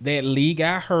that Lee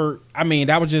got hurt. I mean,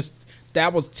 that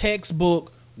was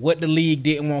textbook what the league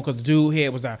didn't want because the dude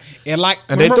head was out. And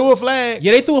they threw a flag.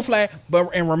 Yeah, they threw a flag.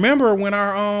 And remember when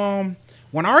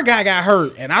our guy got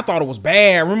hurt and I thought it was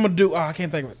bad. Remember dude? I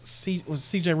can't think of it. Was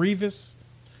CJ Reeves?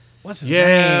 What's his name?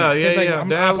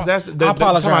 Yeah. That's the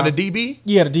apologize. Talking about the DB?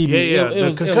 Yeah, the DB. Yeah.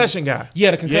 The concussion guy.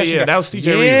 Yeah, the concussion guy. That was CJ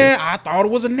Reeves. Yeah, I thought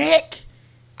it was a neck.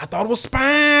 I thought it was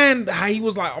spine. How he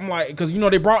was like, I'm like, because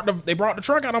they brought the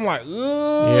truck out. I'm like, ugh.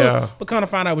 Yeah. But kind of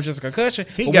find out it was just a concussion.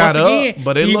 He got up,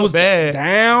 but it he looked was bad.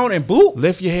 Down and boop.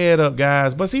 Lift your head up,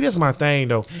 guys. But see, this is my thing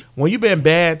though. When you've been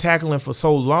bad tackling for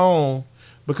so long,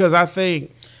 because I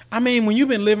think, when you've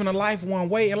been living a life one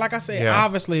way, and like I said, Yeah.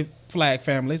 obviously, Flag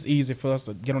family, it's easy for us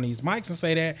to get on these mics and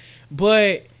say that,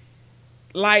 but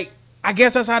like, I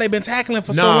guess that's how they've been tackling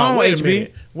for so long,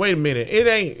 HB. Wait a minute. It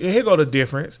ain't. Here go the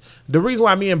difference. The reason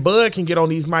why me and Bud can get on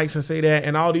these mics and say that,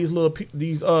 and all these little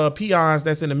peons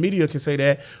that's in the media can say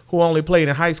that, who only played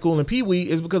in high school and Pee Wee,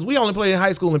 is because we only played in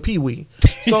high school and Pee Wee.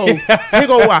 So here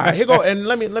go why. Here go, and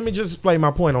let me just explain my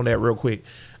point on that real quick.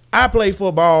 I played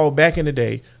football back in the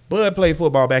day. Bud played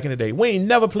football back in the day. We ain't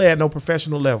never played at no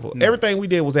professional level. No. Everything we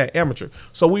did was at amateur.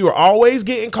 So we were always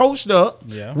getting coached up.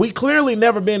 Yeah. We clearly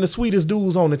never been the sweetest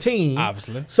dudes on the team.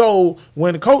 Obviously. So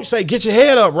when the coach say, get your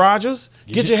head up, Rogers.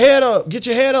 Get your head up. Get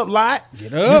your head up, Lott.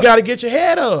 Get up. You got to get your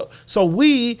head up. So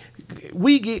we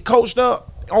get coached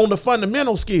up on the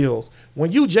fundamental skills.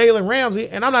 When you Jalen Ramsey,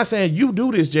 and I'm not saying you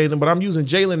do this, Jalen, but I'm using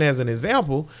Jalen as an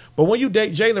example. But when you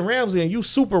date Jalen Ramsey and you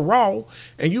super raw,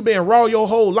 and you been raw your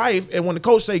whole life, and when the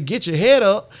coach say get your head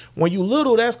up, when you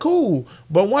little, that's cool.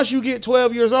 But once you get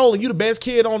 12 years old and you the best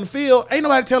kid on the field, ain't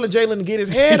nobody telling Jalen to get his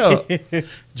head up.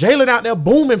 Jalen out there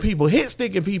booming people, hit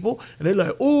sticking people, and they're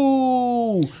like,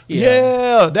 ooh,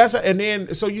 yeah. And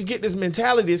then so you get this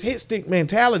mentality, this hit stick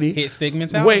mentality.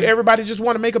 Wait, everybody just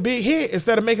want to make a big hit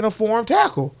instead of making a form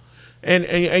tackle.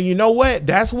 And you know what?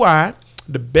 That's why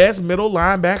the best middle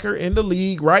linebacker in the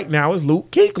league right now is Luke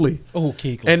Kuechly. Oh,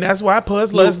 Kuechly. And that's why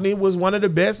Puz Lesney was one of the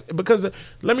best. Because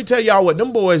let me tell y'all what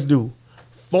them boys do.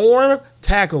 Form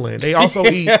tackling. They also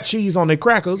eat cheese on their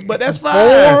crackers, but that's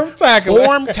fine.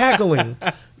 Form tackling.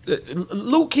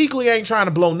 Luke Kuechly ain't trying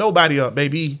to blow nobody up,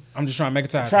 baby. I'm just trying to make a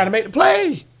tackle. Trying to make the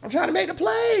play. I'm trying to make the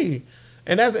play.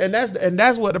 And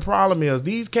that's what the problem is.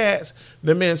 These cats,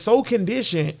 the men so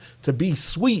conditioned to be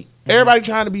sweet. Mm-hmm. Everybody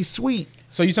trying to be sweet.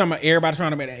 So you talking about everybody trying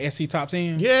to make that SC top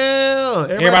 10? Yeah.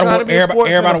 Everybody trying to be a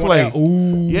sports center play.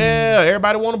 Ooh. Yeah.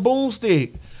 Everybody want a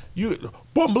boomstick. You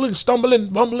bumbling, stumbling.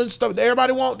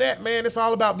 Everybody want that, man. It's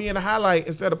all about being a highlight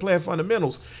instead of playing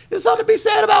fundamentals. There's something to be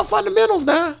said about fundamentals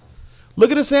now.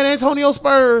 Look at the San Antonio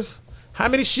Spurs. How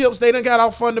many ships they done got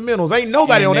off fundamentals? Ain't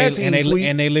nobody on that team sweet.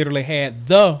 And they literally had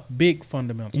the big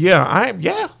fundamentals.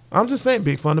 Yeah, I'm just saying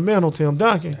big fundamental, Tim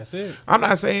Duncan. That's it. I'm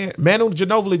not saying Manu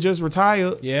Ginobili just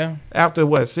retired. Yeah.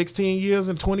 After 16 years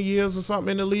and 20 years or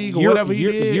something in the league or whatever he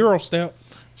did. Eurostep.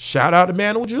 Shout out to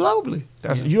Manu Ginobili.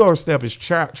 That's Eurostep is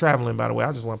traveling, by the way.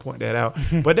 I just want to point that out.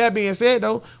 But that being said,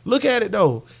 though, look at it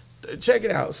though. Check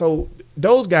it out. So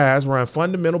those guys run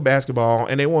fundamental basketball,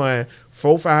 and they won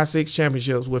 4, 5, 6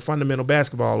 championships with fundamental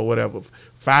basketball or whatever.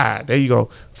 5. There you go.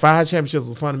 5 championships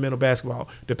with fundamental basketball.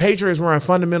 The Patriots run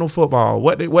fundamental football.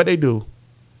 What they do?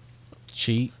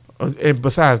 Cheat. And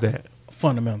besides that,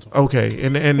 fundamental. Okay,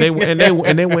 and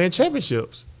they win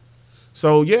championships.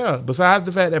 So yeah, besides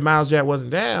the fact that Miles Jack wasn't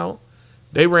down,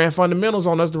 they ran fundamentals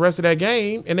on us the rest of that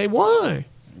game, and they won.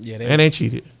 Yeah, and they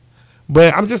cheated.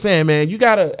 But I'm just saying, man, you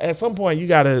gotta at some point you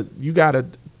gotta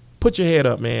put your head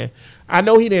up, man. I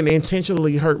know he didn't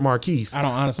intentionally hurt Marquise. I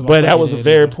don't honestly, but that was a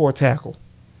very poor tackle,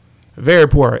 very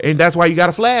poor, and that's why you got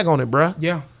a flag on it, bruh.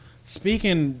 Yeah.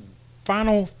 Speaking,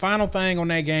 final thing on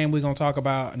that game we're gonna talk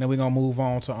about, and then we're gonna move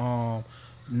on to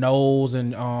Knowles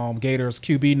and Gators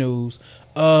QB news.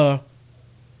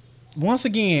 Once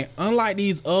again, unlike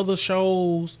these other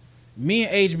shows, me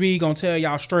and HB gonna tell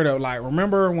y'all straight up. Like,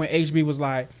 remember when HB was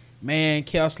like, man,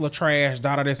 Kessler trash,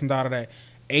 da this and da that.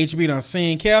 HB done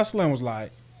seen Kessler and was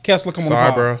like, Kessler, come on the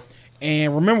ball. Bro.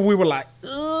 And remember, we were like,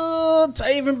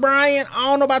 Taven Bryan. I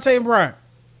don't know about Taven Bryan.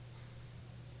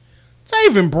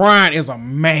 Taven Bryan is a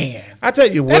man. I tell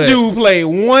you what. That dude played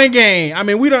one game. I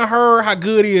mean, we done heard how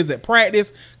good he is at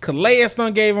practice. Calais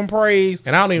done gave him praise.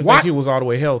 And I don't even think he was all the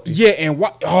way healthy. Yeah, and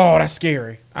what? Oh, that's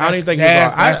scary. I don't even think he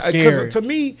was all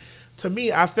scary. To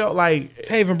me, I felt like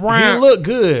Taven Bryan. He looked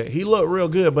good. He looked real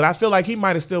good. But I feel like he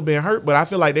might have still been hurt. But I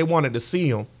feel like they wanted to see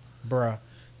him. Bruh.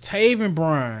 Taven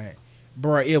Bryan.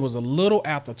 Bruh, it was a little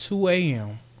after 2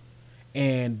 a.m.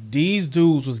 And these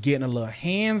dudes was getting a little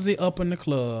handsy up in the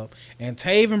club. And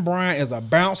Taven Bryan is a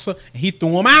bouncer. And he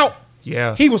threw him out.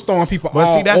 Yeah. He was throwing people but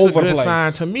all see, that's over a good the place.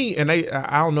 sign to me. And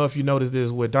I don't know if you noticed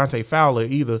this with Dante Fowler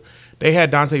either. They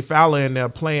had Dante Fowler in there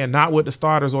playing not with the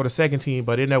starters or the second team,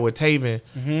 but in there with Taven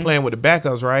playing with the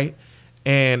backups, right?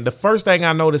 And the first thing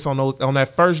I noticed on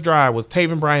that first drive was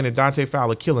Taven Bryan and Dante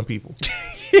Fowler killing people.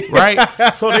 Right?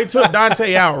 So they took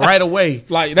Dante out right away.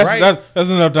 Like that's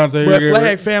enough, Dante. But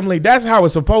Flag family, that's how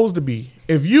it's supposed to be.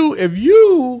 If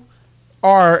you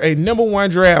are a number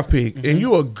 1 draft pick and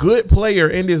you a good player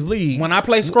in this league. When I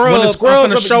play scrubs, I'm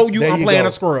gonna show you I'm playing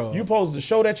a scrub. You supposed to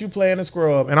show that you playing a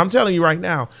scrub. And I'm telling you right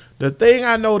now, the thing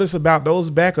I notice about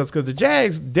those backups, because the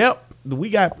Jags depth,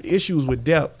 we got issues with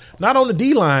depth. Not on the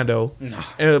D-line, though.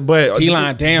 But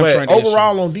D-line damn but straight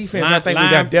overall on defense, I think we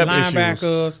got depth issues.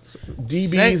 Linebackers.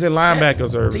 DBs and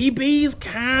linebackers are... DBs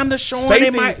kind of showing they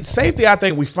might... Safety, I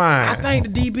think we fine. I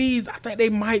think the DBs, I think they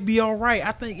might be all right.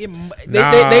 I think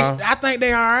I think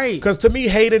they all right. Because to me,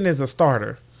 Hayden is a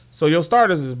starter. So your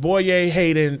starters is Boye,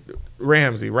 Hayden,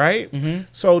 Ramsey, right? Mm-hmm.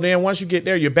 So then once you get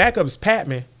there, your backup is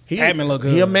Patman. Patman look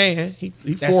good. He a man. He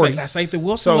 40. That safety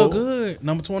Wilson look good.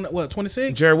 Number 20,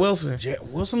 26? Jared Wilson.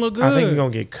 Wilson look good. I think he's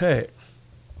going to get cut.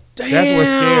 Damn. That's what's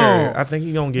scary. I think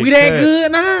he's going to get cut. We that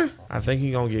good now? I think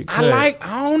he's going to get cut.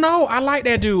 I don't know. I like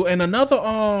that dude. And another,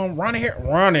 Ronnie Harrison.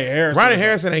 Ronnie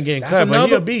Harrison ain't getting cut, but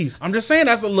he a beast. I'm just saying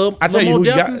that's a little, I tell you who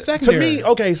depth in the secondary. To me,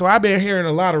 okay, so I've been hearing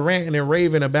a lot of ranting and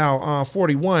raving about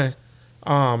 41.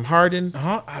 Harden.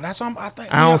 That's what I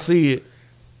think. I don't see it.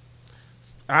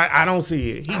 I don't see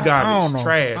it. He garbage,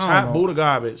 trash, hot Buddha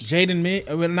garbage. Jaden,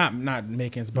 not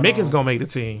Mickens, but Mickens gonna make the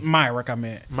team. Myrick, I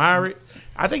meant Myrick.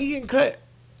 I think he getting cut.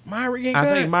 Myrick getting cut.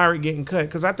 I think Myrick getting cut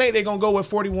because I think they're gonna go with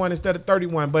 41 instead of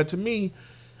 31. But to me,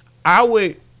 I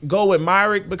would go with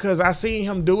Myrick because I seen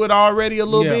him do it already a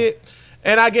little bit,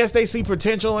 and I guess they see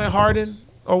potential in Harden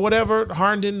or whatever,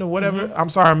 Harden or whatever. Mm-hmm. I'm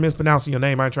sorry, I'm mispronouncing your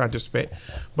name. I ain't trying to disrespect,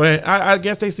 but I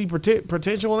guess they see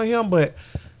potential in him, but.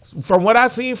 From what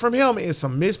I've seen from him, it's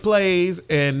some misplays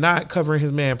and not covering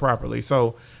his man properly.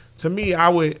 So, to me, I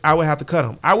would have to cut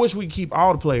him. I wish we keep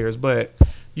all the players, but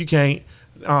you can't.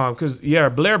 Because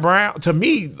Blair Brown, to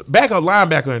me, backup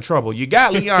linebacker in trouble. You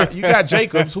got Leon, you got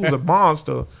Jacobs, who's a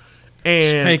monster,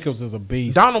 and Jacobs is a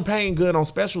beast. Donald Payne good on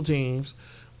special teams,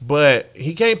 but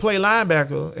he can't play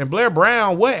linebacker. And Blair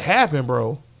Brown, what happened,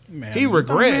 bro? Man, he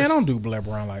regressed. Man, don't do Blair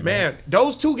Brown like that. Man,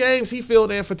 those 2 games he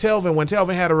filled in for Telvin when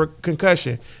Telvin had a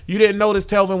concussion. You didn't notice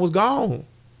Telvin was gone.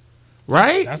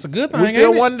 Right? That's a good thing. We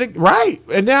still wanted to, right.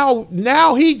 And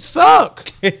now he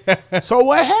suck. So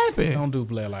what happened? Don't do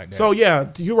Blair like that. So yeah,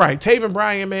 you're right. Taven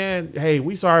Bryan, man, hey,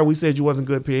 we sorry we said you wasn't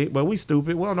a good pick, but we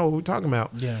stupid. We don't know what we're talking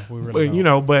about. Yeah, we really but,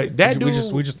 don't. But that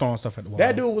dude we just throwing stuff at the wall.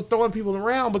 That dude was throwing people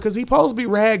around because he supposed to be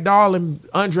ragdoll and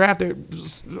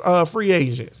undrafted free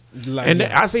agents.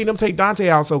 I seen them take Dante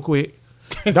out so quick.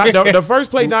 The first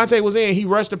play Dante was in, he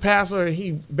rushed the passer and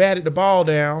he batted the ball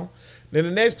down. Then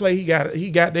the next play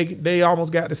they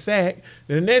almost got the sack.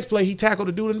 Then the next play he tackled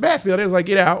the dude in the backfield. They was like,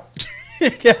 get out.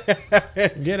 Get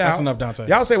out. That's enough Dante.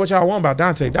 Y'all say what y'all want about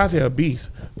Dante. Dante a beast.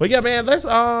 But yeah, man, let's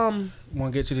want to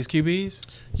get to these QBs?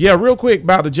 Yeah, real quick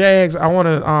about the Jags. I want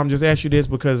to just ask you this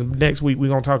because next week we're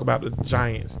going to talk about the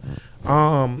Giants.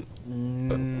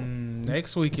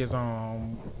 Next week is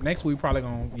next week probably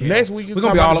gonna. Yeah. Next week we're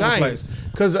gonna be all over the place.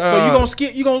 Cause so you gonna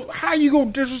skip? How you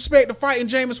gonna disrespect the fighting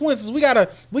Jameis Winston? We got a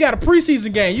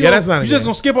preseason game. That's not. You just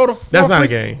gonna skip over? That's not a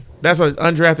game. That's an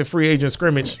undrafted free agent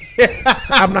scrimmage.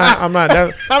 I'm not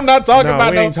talking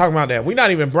about. We ain't talking about that. We're not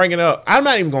even bringing up. I'm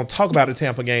not even gonna talk about the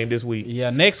Tampa game this week.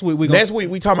 Yeah, next week we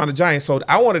talking about the Giants. So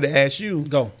I wanted to ask you.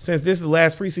 Go. Since this is the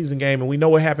last preseason game and we know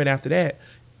what happened after that.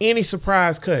 Any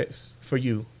surprise cuts for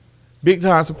you? Big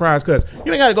time surprise cuts.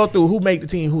 You ain't got to go through who make the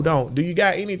team, who don't. Do you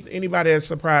got anybody that's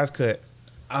surprise cut?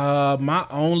 My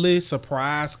only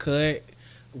surprise cut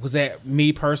was at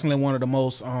me personally one of the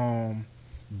most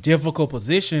difficult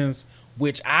positions,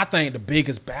 which I think the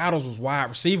biggest battles was wide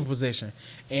receiver position,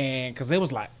 and because it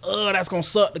was like, that's gonna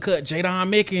suck to cut Jadon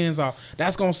Mickens, or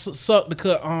that's gonna suck to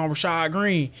cut Rashad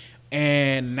Green,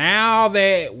 and now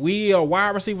that we are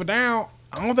wide receiver down.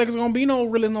 I don't think it's gonna be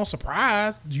no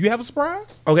surprise. Do you have a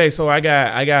surprise? Okay, so I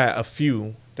got a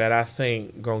few that I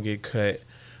think gonna get cut.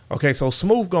 Okay, so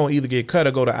Smooth gonna either get cut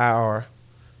or go to IR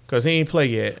because he ain't play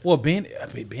yet. Well, Bennett.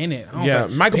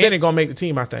 Michael Bennett gonna make the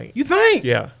team. I think. You think?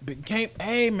 Yeah.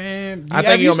 Hey man,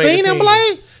 have you seen him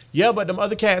play? Yeah, but them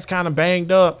other cats kind of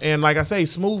banged up, and like I say,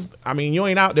 Smooth. I mean, you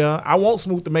ain't out there. I want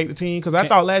Smooth to make the team because I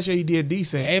thought last year he did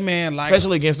decent. Hey man,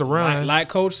 especially against the run. Like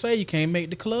Coach say, you can't make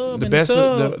the club. The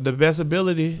best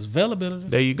ability. Availability.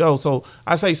 There you go. So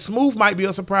I say Smooth might be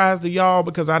a surprise to y'all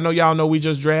because I know y'all know we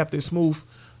just drafted Smooth,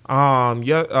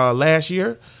 last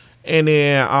year. And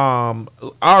then I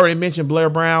already mentioned Blair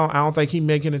Brown. I don't think he's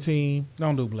making a team.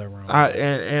 Don't do Blair Brown.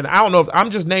 And I don't know if I'm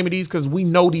just naming these because we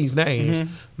know these names.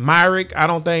 Mm-hmm. Myrick, I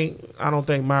don't think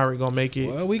Myrick gonna make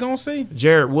it. Well, we gonna see.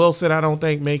 Jared Wilson, I don't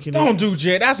think making it. Don't do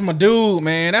Jared. That's my dude,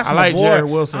 man. That's I my like boy. Jared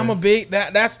Wilson. I'm a big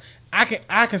that's I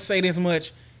can say this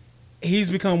much. he's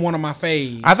become one of my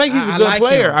faves. I think he's a good like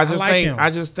player. him. I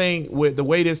just think with the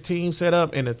way this team set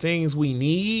up and the things we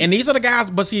need, and these are the guys.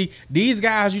 But see, these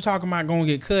guys you talking about going to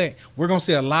get cut. We're going to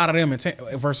see a lot of them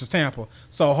versus Tampa.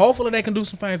 So hopefully they can do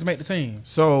some things to make the team.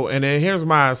 So and then here's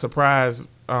my surprise.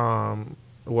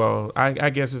 Well, I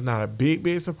guess it's not a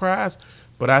big surprise,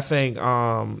 but I think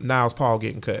Niles Paul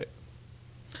getting cut.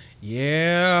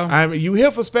 Yeah, I mean, you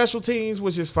here for special teams,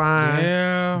 which is fine.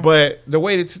 Yeah, but the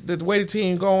way the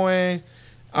team going,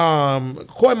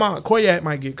 Koyak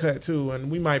might get cut too,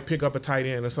 and we might pick up a tight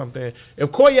end or something.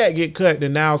 If Koyak get cut,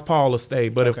 then Niles Paul will stay.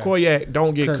 But if Koyak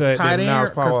don't get cut, then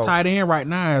Niles Paul. Because tight end right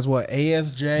now is what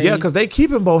ASJ. Yeah, because they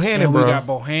keeping Bohannon, bro. We got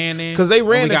Bohannon because they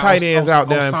ran the tight ends out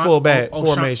there in fullback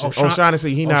formation.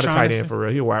 O'Shaughnessy, he not a tight end for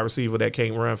real. He a wide receiver that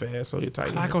can't run fast, so he a tight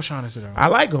end. I like O'Shaughnessy though. I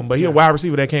like him, but he a wide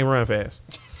receiver that can't run fast.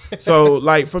 So,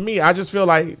 like, for me, I just feel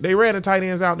like they ran the tight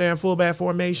ends out there in fullback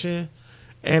formation,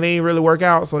 and they ain't really work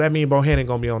out, so that means Bohannon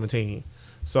going to be on the team.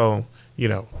 So, you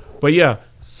know. But, yeah,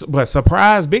 but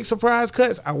big surprise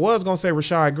cuts, I was going to say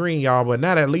Rashad Green, y'all, but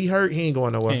now that Lee hurt, he ain't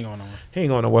going nowhere. He ain't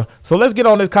going nowhere. So, let's get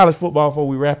on this college football before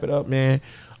we wrap it up, man.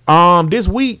 This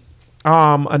week,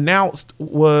 announced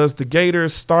was the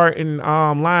Gators starting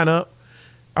lineup.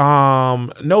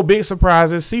 No big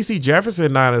surprises. CeCe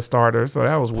Jefferson not a starter, so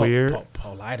that was weird.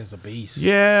 Polite is a beast.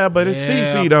 Yeah, but it's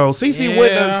CeCe though.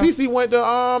 CeCe went to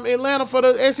Atlanta for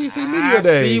the SEC Media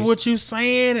Day. I see what you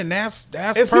saying, and that's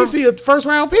and CeCe a first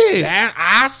round pick.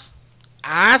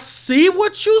 I see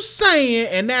what you saying,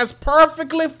 and that's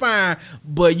perfectly fine.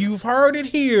 But you've heard it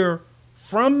here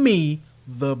from me,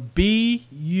 the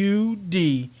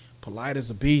BUD. Polite is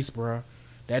a beast, bro.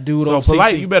 That dude. So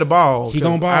Polite, you better ball. He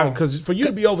gonna ball because for you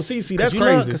to be over CeCe, that's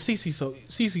crazy. Because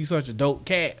CeCe such a dope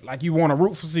cat. Like you want to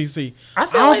root for CeCe. I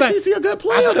feel like CeCe a good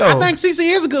player though. I think CeCe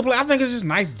is a good player. I think it's just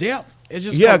nice depth. It's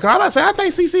just cause I'm about to say I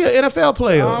think CeCe an NFL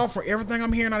player. For everything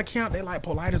I'm hearing out of camp, they like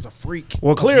Polite is a freak.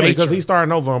 Well, clearly because he's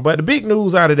starting over him. But the big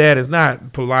news out of that is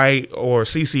not Polite or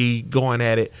CeCe going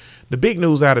at it. The big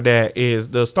news out of that is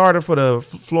the starter for the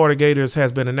Florida Gators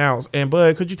has been announced. And,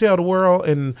 Bud, could you tell the world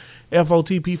and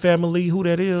FOTP family who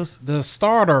that is? The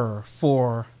starter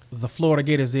for the Florida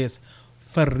Gators is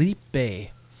Felipe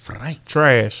Franks.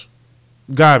 Trash.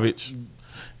 Garbage.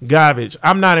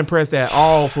 I'm not impressed at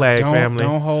all, Flag family.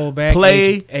 Don't hold back.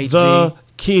 Play HB. the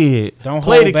kid. Don't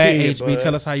play hold the back, kid, HB. Bud.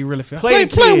 Tell us how you really feel. Play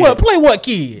what? Play what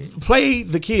kid? Play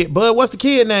the kid. Bud, what's the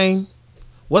kid name?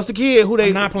 What's the kid? Who they?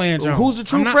 I'm not playing Jones. Who's the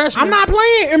true freshman? I'm not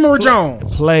playing Emory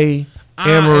Jones. Play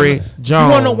Emory Jones. You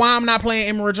want to know why I'm not playing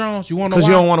Emory Jones? You want to know why? Because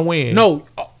you don't want to win. No.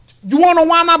 You want to know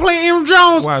why I'm not playing Emory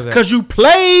Jones? Why is that? Because you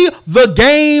play the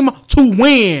game to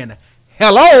win.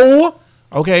 Hello?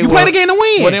 Okay, you play the game to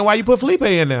win. Well, then why you put Felipe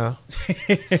in there?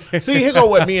 See, here go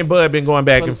what me and Bud been going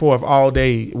back and forth all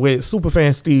day with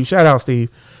Superfan Steve. Shout out, Steve.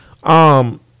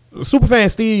 Superfan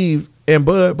Steve and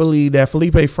Bud believe that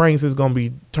Felipe Franks is going to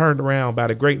be turned around by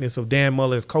the greatness of Dan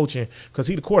Mullen's coaching because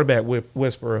he's the quarterback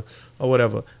whisperer or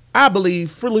whatever. I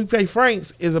believe Felipe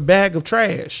Franks is a bag of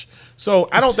trash. So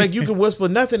I don't think you can whisper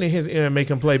nothing in his ear and make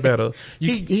him play better.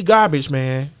 He garbage,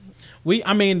 man.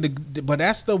 But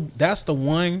that's the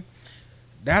one.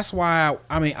 That's why,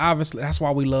 obviously, that's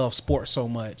why we love sports so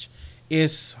much.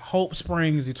 It's hope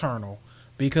springs eternal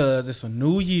because it's a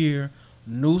new year,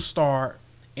 new start,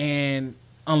 and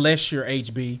unless you're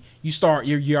HB, you start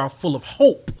your year off full of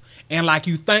hope. And like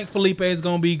you think Felipe is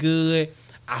going to be good.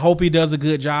 I hope he does a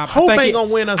good job. Hope ain't going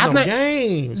to win us no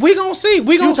games. We going to see.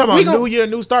 We going to talking about new year,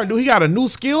 new start. Do he got a new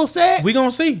skill set? We going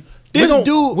to see. This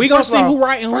dude, we gonna see who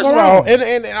right and who wrong. All,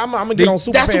 and I'm gonna get on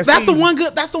Superfan. That's the one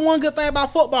good. That's the one good thing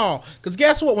about football. Because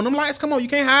guess what? When them lights come on, you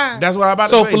can't hide. That's what I'm about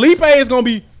to say. So Felipe is gonna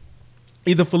be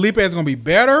either Felipe is gonna be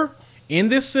better in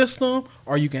this system,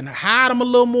 or you can hide him a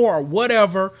little more, or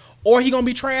whatever, or he gonna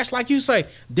be trash like you say.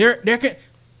 There can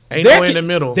ain't no in the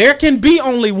middle. There can be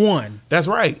only one. That's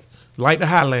right. Like the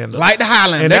Highlander.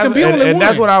 And there can be only one. And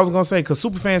that's what I was going to say, because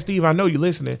Superfan Steve, I know you're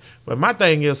listening, but my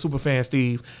thing is, Superfan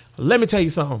Steve, let me tell you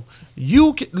something.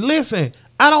 Listen,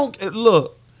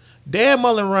 look, Dan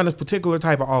Mullen run a particular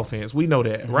type of offense. We know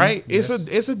that, right? Yes.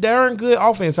 It's a darn good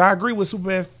offense. I agree with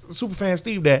Superfan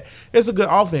Steve that it's a good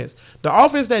offense. The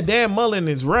offense that Dan Mullen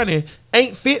is running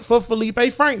ain't fit for Felipe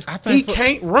Franks. He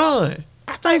can't run.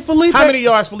 I think Felipe. How many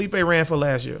yards Felipe ran for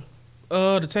last year?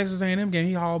 The Texas A&M game,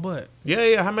 he hauled butt.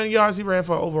 Yeah. How many yards he ran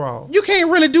for overall? You can't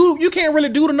really do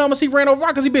the numbers he ran overall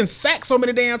because he been sacked so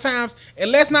many damn times. And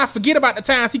let's not forget about the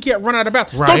times he kept running out of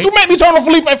bounds. Right. Don't you make me turn on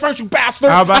Felipe Franks, you bastard!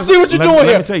 I see what you're doing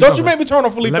here. Don't you make me turn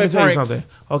on Felipe Franks. Let me tell you something.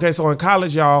 Okay, so in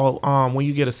college, y'all, when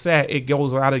you get a sack, it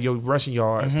goes out of your rushing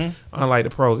yards, unlike the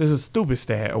pros. It's a stupid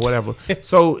stat or whatever.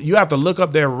 So you have to look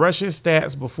up their rushing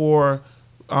stats before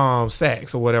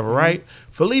sacks or whatever, right?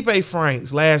 Felipe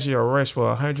Franks last year rushed for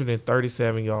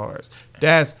 137 yards.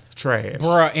 That's trash.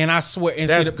 Bruh, and I swear. And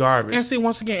that's garbage. And see,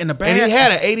 once again, in the back. And he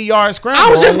had an 80-yard scramble. I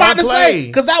was just about to play. say,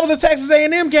 because that was a Texas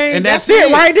A&M game. And that's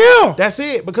it right there. That's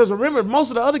it. Because remember, most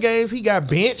of the other games, he got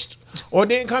benched or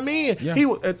didn't come in. Yeah. He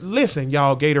listen,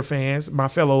 y'all Gator fans, my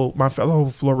fellow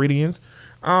Floridians.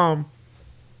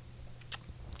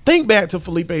 Think back to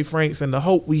Felipe Franks and the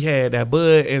hope we had that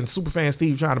Bud and Superfan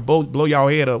Steve trying to blow y'all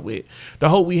head up with. The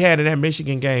hope we had in that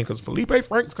Michigan game because Felipe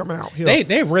Franks coming out here.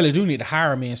 They really do need to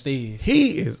hire me instead.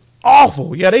 He is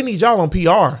awful. Yeah, they need y'all on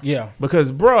PR. Yeah.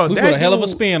 Because, bro, we put a hell of a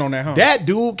spin on that, huh? That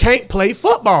dude can't play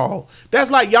football. That's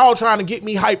like y'all trying to get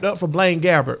me hyped up for Blaine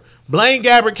Gabbert. Blaine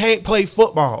Gabbert can't play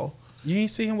football. You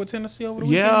ain't see him with Tennessee over the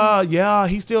weekend? Yeah,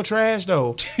 he's still trash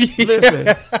though.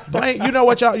 Listen, Blaine, you know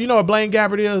what Blaine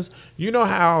Gabbert is? You know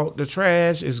how the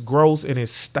trash is gross and it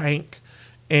stank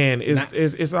and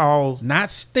it's all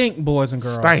not stink, boys and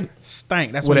girls.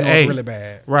 Stank. That's what it's really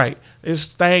bad. Right. It's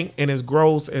stank and it's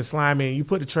gross and slimy. And you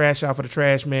put the trash out for the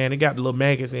trash man. It got the little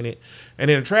maggots in it. And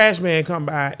then the trash man come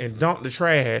by and dump the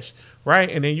trash,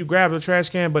 right? And then you grab the trash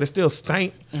can, but it still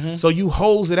stank. Mm-hmm. So you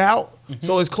hose it out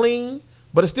so it's clean.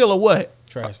 But it's still a what?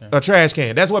 Trash can. A trash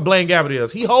can. That's what Blaine Gabbert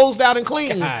is. He hosed out and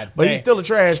clean, but he's still a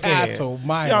trash can.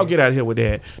 Y'all get out of here with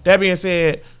that. That being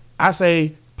said, I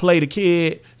say play the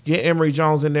kid, get Emory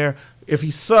Jones in there. If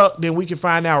he sucked, then we can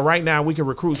find out right now. We can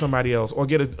recruit somebody else or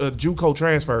get a JUCO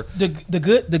transfer.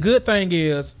 The good thing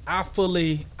is I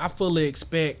fully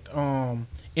expect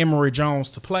Emory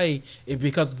Jones to play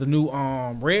because of the new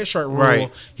red shirt rule. Right.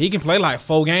 He can play like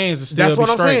 4 games and still That's what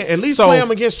be I'm straight. saying. At least play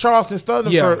him against Charleston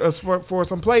Southern for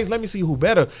some plays. Let me see who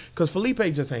better because Felipe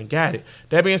just ain't got it.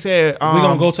 That being said, we're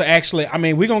going to go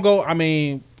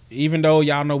to even though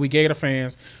y'all know we Gator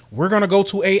fans, we're going to go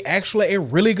to a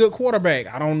really good quarterback.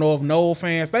 I don't know if Noel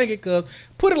fans think it because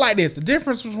put it like this. The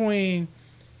difference between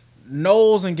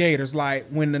Noles and Gators, like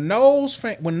when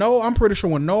I'm pretty sure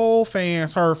when Noel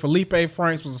fans heard Felipe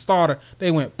Franks was a starter,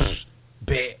 they went,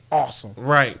 bet, awesome.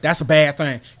 Right. That's a bad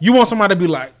thing. You want somebody to be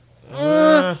like,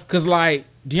 because like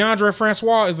DeAndre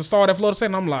Francois is the starter at Florida State,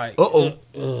 and I'm like,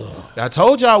 I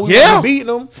told y'all we were beating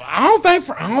them. I don't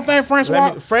think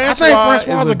Francois. Francois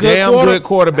is a good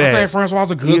quarterback. I think Francois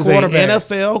is a good He's quarterback.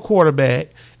 He's an NFL quarterback,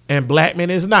 and Blackman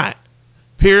is not.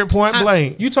 Period. Point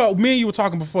blank. You were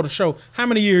talking before the show. How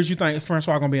many years you think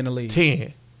Francois gonna be in the league?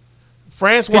 10.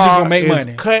 Francois is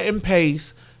money. Cut and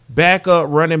paste, backup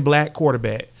running black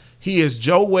quarterback. He is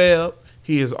Joe Webb.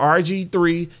 He is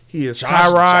RG3. He is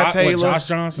Tyrod Taylor.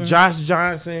 Josh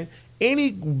Johnson.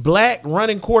 Any black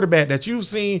running quarterback that you've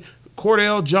seen,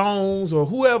 Cordell Jones or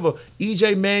whoever,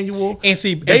 EJ Manuel, and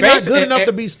see, they're not good enough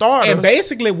to be starters. And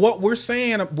basically, what you're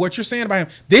saying about him,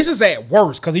 this is at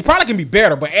worst because he probably can be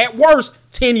better, but at worst,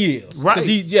 10 years. Right?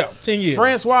 10 years.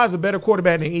 Francois is a better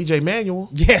quarterback than EJ Manuel.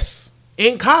 Yes.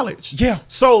 In college, yeah.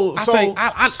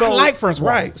 I like Francois.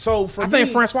 Right. So I think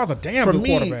Francois is a damn good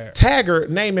quarterback. Taggart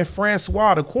naming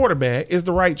Francois the quarterback is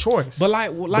the right choice. But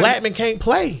like Blackman can't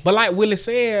play. But like Willie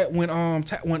said,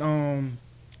 when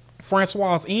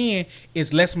Francois in,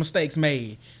 is less mistakes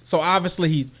made. So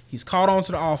obviously he's caught on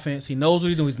to the offense. He knows what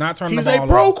he's doing. He's not turning the ball over. He's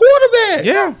a pro quarterback.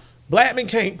 Yeah. Blackman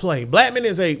can't play.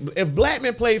 If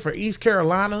Blackman played for East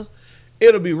Carolina,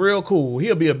 it'll be real cool.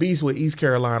 He'll be a beast with East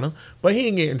Carolina, but he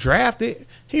ain't getting drafted.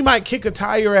 He might kick a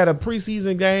tire at a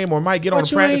preseason game or might get on the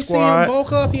practice squad. But you ain't seen him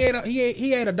bulk up.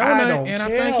 He ate a donut, and I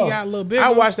think he got a little bigger.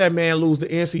 I watched that man lose to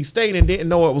NC State and didn't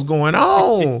know what was going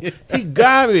on. He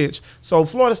garbage. So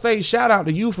Florida State, shout out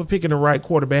to you for picking the right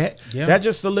quarterback. Yeah. That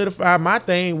just solidified my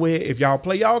thing with if y'all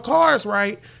play y'all cards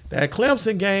right, that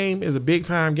Clemson game is a big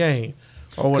time game.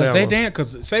 Or whatever.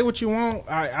 Because say what you want.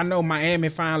 I know Miami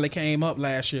finally came up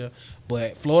last year.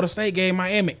 But Florida State gave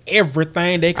Miami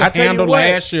everything they could handle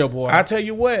last year, boy. I tell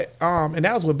you what, and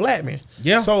that was with Blackman.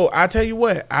 Yeah. So I tell you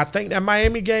what, I think that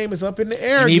Miami game is up in the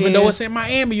air. And even though it's in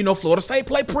Miami, Florida State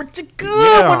play pretty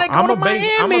good when they go to Miami.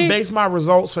 I'm gonna base my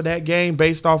results for that game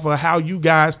based off of how you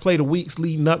guys play the weeks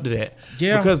leading up to that.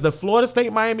 Yeah. Because the Florida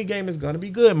State Miami game is gonna be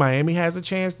good. Miami has a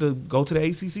chance to go to the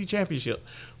ACC championship.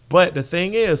 But the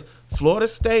thing is, Florida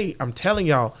State, I'm telling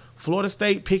y'all, Florida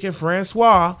State picking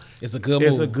Francois is a good move.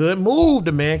 It's a good move.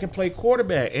 The man can play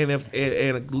quarterback. And if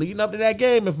leading up to that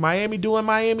game, if Miami doing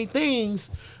Miami things,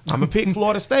 I'm going to pick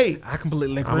Florida State. I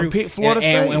completely agree. I'm going to pick Florida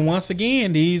State. And once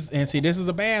again, this is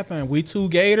a bad thing. We two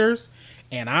Gators.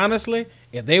 And honestly,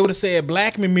 if they would have said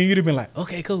Blackman, you'd have been like,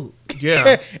 okay, cool.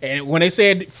 Yeah. And when they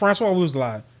said Francois, we was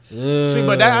like, see,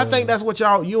 but I think that's what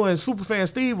you and Superfan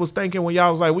Steve was thinking when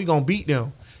y'all was like, we going to beat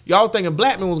them. Y'all thinking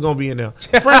Blackman was gonna be in there,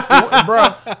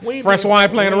 bro? Francois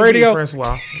ain't playing the radio.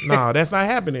 Francois, no, that's not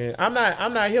happening. I'm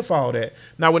not here for all that.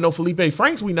 Not with no Felipe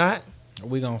Franks. We not.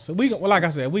 We gonna see. Well, like I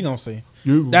said, we gonna see.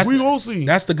 We gonna see.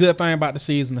 That's the good thing about the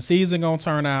season. The season gonna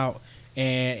turn out,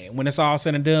 and when it's all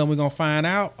said and done, we gonna find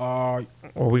out. Or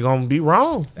we gonna be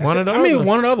wrong. One or the other.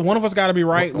 One or the other. One of us got to be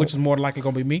right, which is more than likely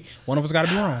gonna be me. One of us got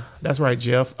to be wrong. That's right,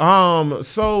 Jeff.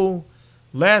 So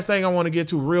last thing I want to get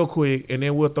to real quick, and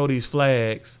then we'll throw these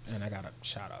flags. And I got a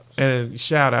shout out. And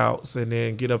shout outs, and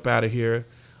then get up out of here.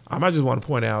 I just want to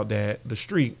point out that the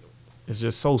streak is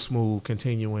just so smooth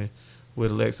continuing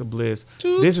with Alexa Bliss.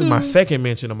 This is my second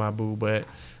mention of my boo, but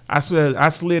I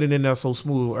slid it in there so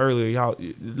smooth earlier. Y'all,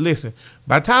 listen,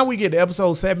 by the time we get to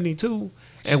episode 72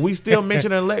 and we still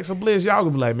mentioning Alexa Bliss, y'all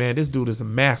gonna be like, man, this dude is a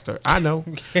master. I know.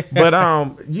 But,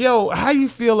 yo, how you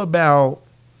feel about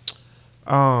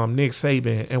Nick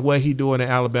Saban and what he doing in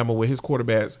Alabama with his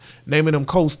quarterbacks, naming them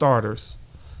co-starters?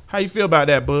 How you feel about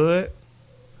that, bud?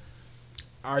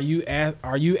 Are you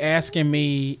asking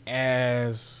me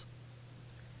as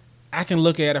I can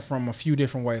look at it from a few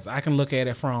different ways. I can look at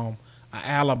it from an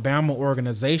Alabama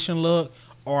organization look,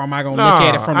 or am I going to look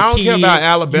at it from the kid? I don't care about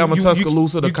Alabama,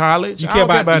 Tuscaloosa, the college. I don't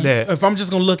care about that. If I'm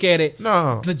just going to look at it,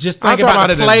 just think about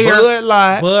the player.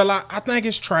 Bud Light, I think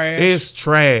it's trash. It's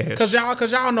trash. Because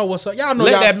y'all know what's up. Y'all know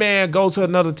Let that man go to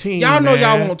another team. Y'all know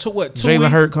y'all want what?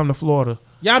 Jalen Hurts come to Florida.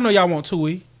 Y'all know y'all want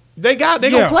Tui. They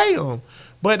gonna play him.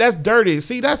 But that's dirty.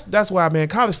 See, that's why, man,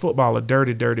 college football a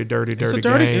dirty game. It's a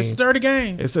dirty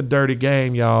game. It's a dirty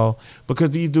game, y'all. Because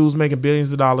these dudes making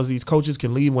billions of dollars. These coaches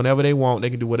can leave whenever they want.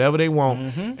 They can do whatever they want.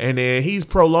 Mm-hmm. And then he's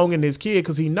prolonging this kid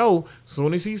because he know as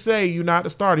soon as he say you're not the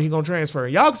starter, he gonna transfer.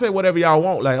 Y'all can say whatever y'all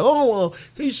want. Like, oh, well,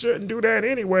 he shouldn't do that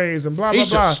anyways and blah, blah,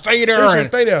 blah. He should stay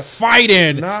there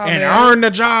fighting and earn the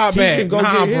job back. He can go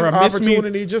get his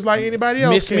opportunity just like anybody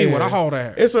else can. Miss me with all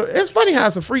that. It's funny how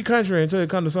it's a free country until it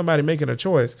comes to somebody making a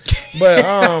choice. But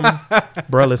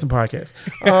bro, listen podcast.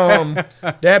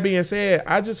 That being said,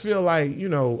 I just feel like the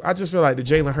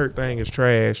Jalen Hurts thing is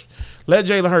trash. Let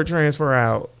Jalen Hurts transfer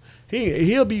out.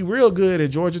 He'll be real good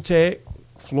at Georgia Tech,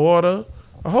 Florida,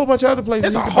 a whole bunch of other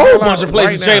places. There's a whole bunch of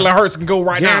places Jalen Hurts can go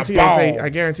right now. I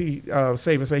guarantee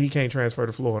Saban say he can't transfer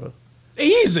to Florida.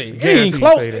 Easy. He ain't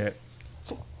close. Say that.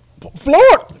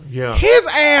 Florida. Yeah. His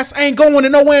ass ain't going to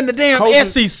nowhere in the damn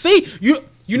SEC.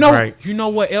 You know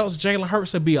what else Jalen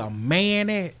Hurts would be a man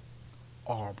at?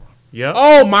 Auburn. Yeah.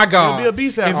 Oh my God. He'll be a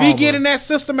beast at Auburn. If he get in that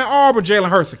system at Auburn, Jalen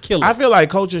Hurts will kill it. I feel like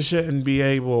coaches shouldn't be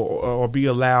able or be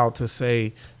allowed to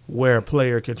say where a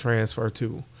player can transfer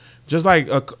to. Just like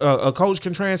a coach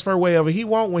can transfer wherever he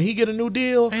want when he get a new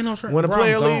deal. Ain't no when a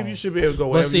player leave, you should be able to go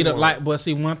wherever you want. But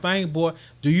see, one thing, boy,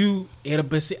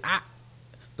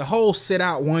 the whole sit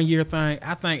out 1 year thing,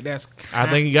 I think I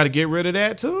think you got to get rid of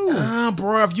that too.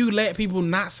 Bro, if you let people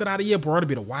not sit out a year, bro, it'll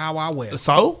be the Wild Wild West.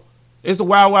 So it's the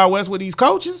Wild Wild West with these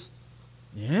coaches.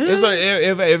 Yeah.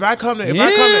 If I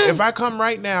come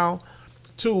right now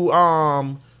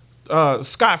to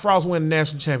Scott Frost win the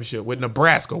national championship with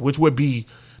Nebraska, which would be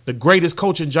the greatest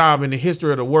coaching job in the history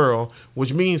of the world,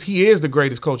 which means he is the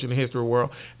greatest coach in the history of the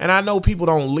world. And I know people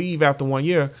don't leave after 1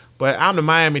 year, but I'm the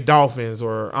Miami Dolphins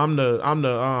or I'm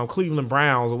the Cleveland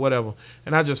Browns or whatever,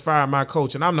 and I just fire my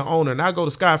coach and I'm the owner, and I go to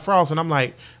Scott Frost and I'm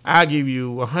like, I'll give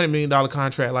you $100 million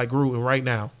contract like Gruden right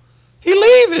now. He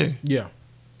leaving. Yeah.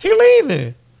 He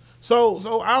leaving. So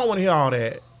I don't want to hear all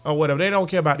that or whatever. They don't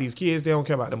care about these kids. They don't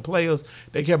care about them players.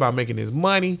 They care about making this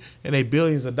money and they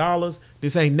billions of dollars.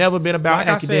 This ain't never been about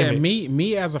academics. I said,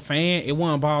 me as a fan, it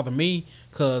wouldn't bother me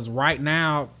because right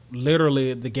now,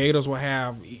 literally, the Gators will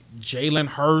have Jalen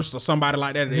Hurts or somebody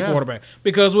like that at their quarterback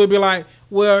because we'll be like,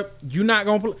 well, you're not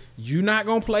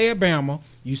gonna play at Bama.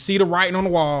 You see the writing on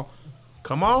the wall.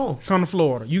 Come on, come to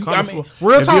Florida. Real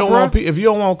talk, bro. If you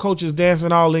don't want coaches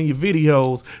dancing all in your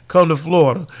videos, come to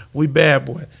Florida. We bad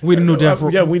boy. We the new Death Row.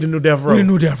 Yeah, we the new Death Row. We the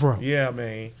new Death Row. Yeah,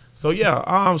 man. So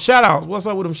yeah, shout outs. What's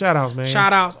up with them shout outs, man?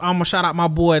 Shout outs. I'm gonna shout out my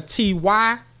boy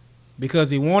T.Y. because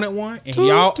he wanted one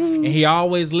and he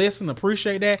always listen.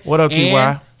 Appreciate that. What up,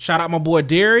 T.Y.? Shout out my boy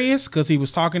Darius because he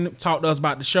was talked to us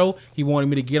about the show. He wanted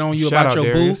me to get on you about your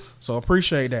Darius. boo. So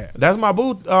appreciate that. That's my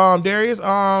boo, Darius.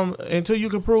 Until you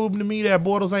can prove to me that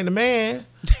Bortles ain't the man.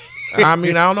 I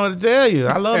mean, I don't know what to tell you.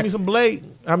 I love me some Blake.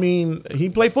 I mean, he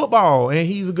play football and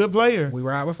he's a good player. We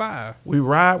ride with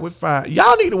five.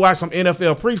 Y'all need to watch some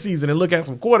NFL preseason and look at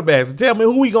some quarterbacks and tell me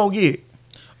who we gonna get.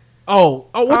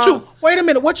 Wait a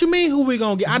minute. What you mean who we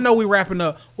gonna get? I know we wrapping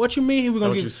up. What you mean who we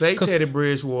gonna get? Don't you say Teddy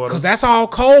Bridgewater? Because that's all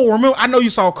Cole. Remember, I know you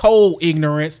saw Cole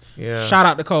ignorance. Yeah. Shout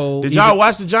out to Cole. Did y'all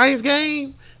watch the Giants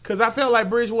game? Because I felt like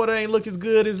Bridgewater ain't look as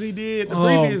good as he did the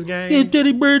previous game. Yeah,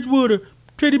 Teddy Bridgewater.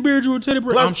 Teddy Bridgewater, Teddy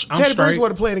Bridgewater. Plus, I'm Teddy straight.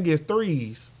 Bridgewater playing against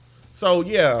threes. So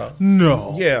yeah,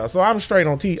 No. yeah. So I'm straight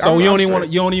on T. So you don't even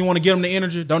want to give them the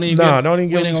energy. Don't even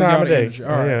give them time of day. All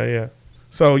right. Yeah.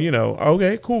 So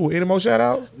okay, cool. Any more shout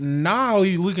outs? Now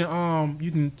we can you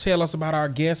can tell us about our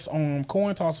guests on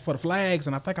coin toss for the flags,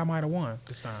 and I think I might have won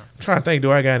this time. I'm trying to think,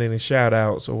 do I got any shout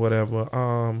outs or whatever?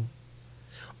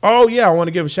 Oh yeah, I want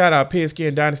to give a shout out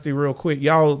Pigskin Dynasty real quick.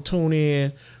 Y'all tune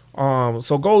in.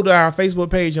 So go to our Facebook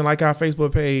page and like our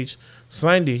Facebook page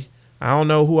Sunday. I don't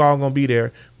know who all gonna be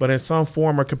there, but in some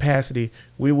form or capacity,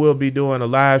 we will be doing a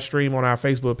live stream on our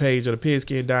Facebook page of the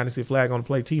Pigskin Dynasty Flag on the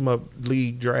Play Team Up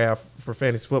League draft for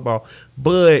fantasy football.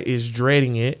 Bud is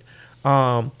dreading it.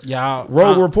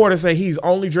 Rogue Reporter say he's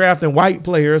only drafting white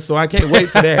players, so I can't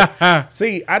wait for that.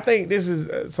 See, I think this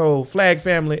is so Flag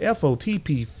Family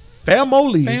FOTP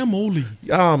Family.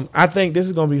 I think this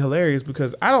is gonna be hilarious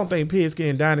because I don't think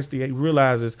Pigskin Dynasty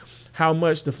realizes how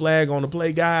much the Flag on the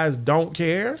Play guys don't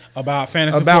care about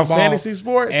fantasy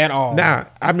sports at all. Nah,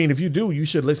 I mean, if you do, you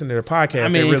should listen to their podcast.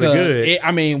 They're really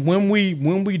good.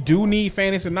 When we do need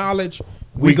fantasy knowledge,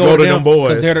 we go to them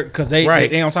boys because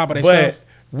they on top of their stuff.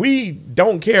 We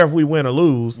don't care if we win or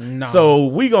lose, so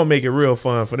we gonna make it real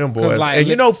fun for them boys.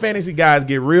 Fantasy guys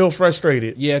get real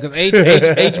frustrated. Yeah, because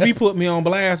HB put me on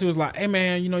blast. He was like, "Hey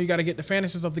man, you got to get the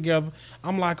fantasy stuff together."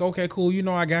 I'm like, "Okay, cool.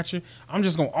 I got you. I'm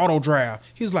just gonna auto draft."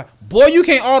 He was like, "Boy, you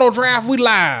can't auto draft. We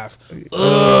live."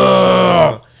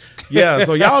 Yeah,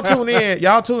 so y'all tune in.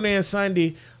 Y'all tune in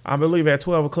Sunday. I believe at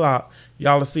 12:00.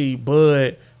 Y'all will see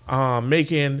Bud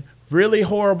making really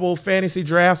horrible fantasy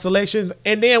draft selections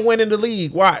and then winning the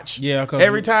league. Watch. Yeah,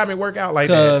 every time it work out like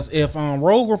that. Because if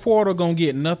Rogue Reporter gonna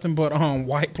get nothing but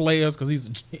white players because he's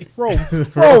a Rogue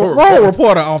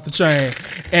Reporter off the chain,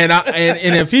 and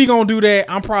if he gonna do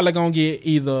that, I'm probably gonna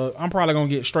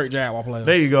get straight Jaguar players.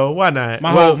 There you go. Why not?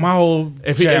 My whole.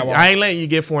 If I ain't letting you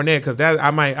get Fournette because that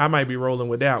I might be rolling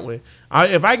with that one.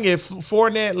 If I can get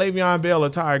Fournette, Le'Veon Bell, or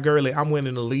Ty Gurley, I'm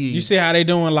winning the league. You see how they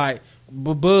doing like.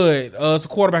 Bud, it's a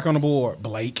quarterback on the board.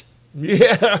 Blake.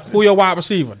 Yeah. Who your wide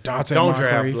receiver? Dante Don't Moncrief.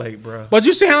 draft Blake, bro. But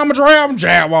you see how I'm going to draft him?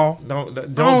 Jaguar.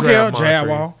 Don't care.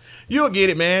 Jaguar. You'll get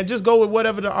it, man. Just go with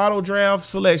whatever the auto draft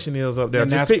selection is up there.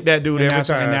 Just pick that dude every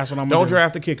time. And that's what I'm Don't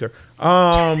draft the kicker.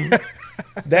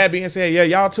 That being said, yeah,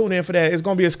 y'all tune in for that. It's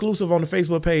going to be exclusive on the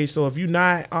Facebook page. So if you're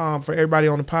not, for everybody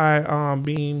on the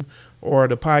Beam or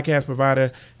the podcast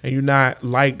provider, and you're not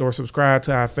liked or subscribed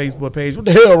to our Facebook page, what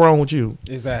the hell wrong with you?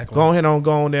 Exactly. Go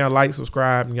on there, like,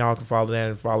 subscribe, and y'all can follow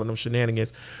that and follow them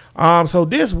shenanigans. So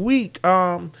this week,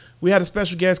 we had a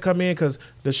special guest come in because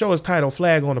the show is titled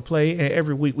Flag on the Play, and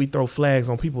every week we throw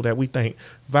flags on people that we think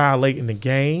violating the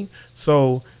game.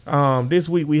 So this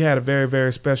week we had a very,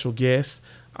 very special guest.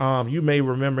 You may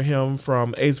remember him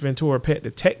from Ace Ventura Pet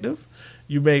Detective.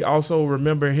 You may also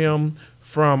remember him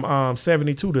from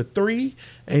 72 to 3,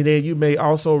 and then you may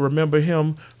also remember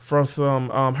him from some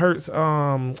Hertz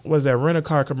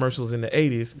rent-a-car commercials in the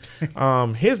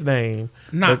 80s. His name,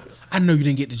 I know you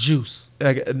didn't get the juice.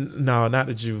 No, not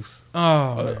the juice.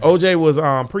 Oh, OJ was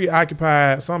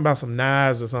preoccupied, something about some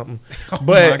knives or something.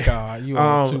 But, my God, you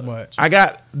are too much. I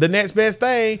got the next best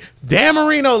thing, Dan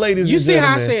Marino, ladies and gentlemen. You see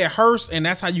how I said Hertz, and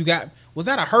that's how you got. Was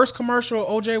that a Hearst commercial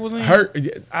OJ was in?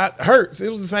 Hertz. It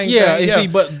was the same thing. Yeah, see,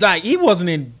 but like he wasn't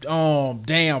in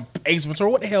damn Ace Ventura.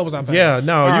 What the hell was I thinking? Yeah,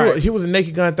 no, he was in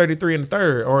Naked Gun 33 and the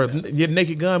Third, or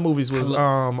Naked Gun movies was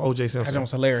OJ Simpson. That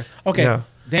was hilarious. Okay. Yeah.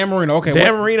 Dan Marino. Okay.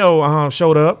 Dan Marino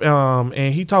showed up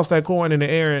and he tossed that coin in the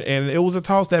air, and it was a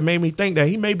toss that made me think that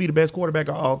he may be the best quarterback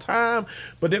of all time.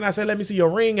 But then I said, let me see your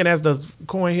ring. And as the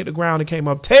coin hit the ground, it came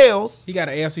up tails. He got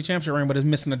an AFC championship ring, but it's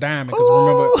missing a diamond because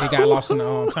remember, it got lost in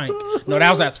the tank. No, that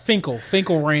was that Finkel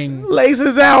ring.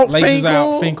 Laces out,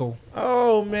 Finkel.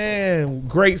 Oh, man.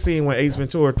 Great scene when Ace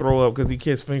Ventura throw up because he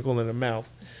kissed Finkel in the mouth.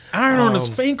 Ironhorn is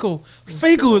Finkel.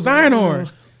 Finkel is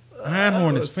Ironhorn.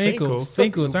 Ironhorn is Finkel.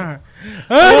 Finkel is Iron.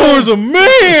 Ironhorn's a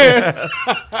man.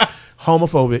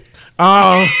 Homophobic.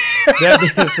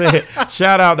 That being said,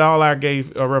 shout out to all our gay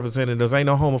representatives. Ain't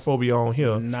no homophobia on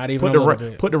here. Not even a little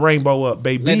bit. Put the rainbow up,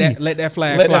 baby. Let that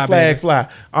flag fly.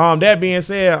 That being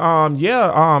said,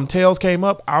 tails came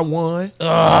up. I won.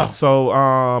 So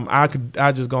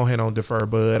I just go ahead and defer,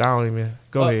 bud. I don't even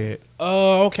go ahead.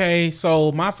 Okay.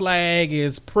 So my flag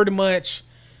is pretty much.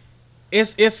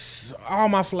 It's all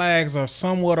my flags are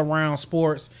somewhat around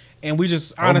sports, and we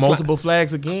just honestly multiple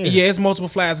flags again. Yeah, it's multiple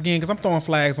flags again because I'm throwing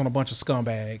flags on a bunch of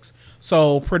scumbags.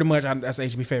 So pretty much that's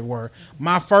HB favorite word.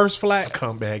 My first flag,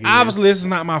 scumbag. Obviously, this is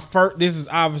not my first. This is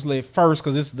obviously first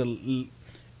because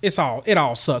it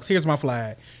all sucks. Here's my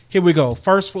flag. Here we go.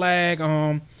 First flag.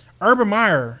 Urban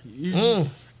Meyer.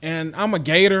 And I'm a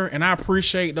Gator, and I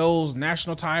appreciate those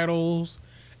national titles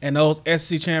and those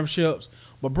SEC championships.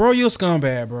 But, bro, you're a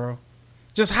scumbag, bro.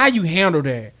 Just how you handle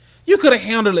that. You could have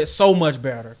handled it so much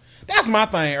better. That's my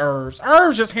thing, Herbs.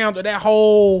 Herbs just handled that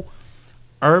whole...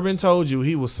 Urban told you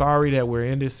he was sorry that we're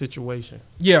in this situation.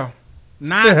 Yeah.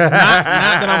 Not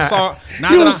that I'm sorry.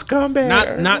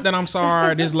 Not that I'm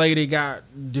sorry this lady got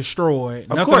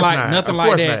destroyed. Of course not. Nothing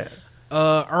like that.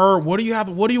 Herb, what do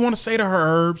you want to say to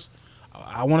her, Herbs?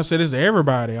 I want to say this to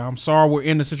everybody. I'm sorry we're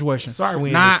in the situation. Sorry we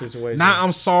in this situation.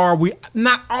 I'm sorry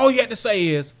not all you have to say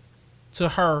is to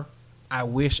her, I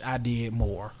wish I did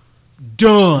more.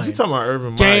 Done. You talking about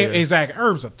Urban Meyer. Exactly.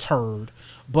 Herb's a turd.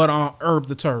 But Herb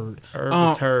the Turd. Herb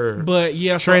the Turd. But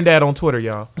yeah. Trend that on Twitter,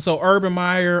 y'all. So Urban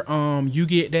Meyer, you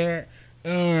get that.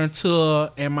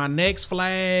 And my next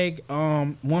flag,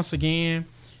 once again,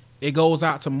 it goes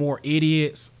out to more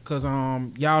idiots. Cause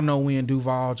y'all know we in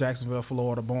Duval, Jacksonville,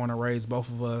 Florida, born and raised, both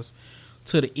of us.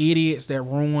 To the idiots that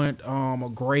ruined a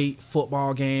great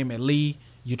football game at Lee,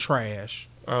 you trash.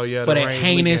 Oh yeah. For that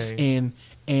heinous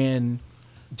and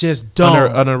just dumb.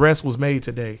 An arrest was made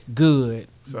today. Good.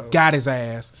 So. Got his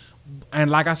ass.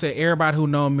 And like I said, everybody who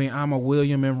know me, I'm a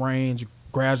William M. Range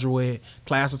graduate,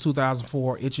 class of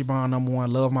 2004, Ichiban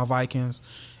 #1, love my Vikings.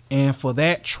 And for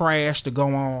that trash to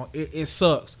go on, it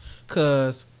sucks.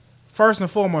 Because first and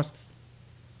foremost,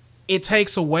 it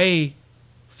takes away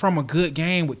from a good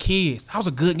game with kids. That was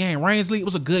a good game. Rainsley, it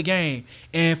was a good game.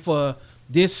 And for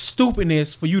this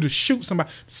stupidness, for you to shoot somebody,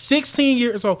 16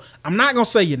 years old, I'm not going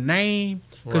to say your name,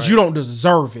 because you don't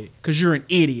deserve it. Because you're an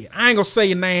idiot. I ain't going to say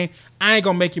your name. I ain't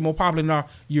going to make you more popular than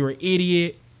you're an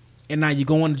idiot. And now you're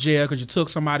going to jail because you took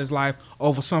somebody's life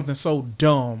over something so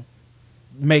dumb.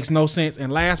 Makes no sense.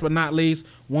 And last but not least,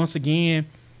 once again,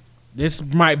 this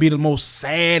might be the most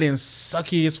sad and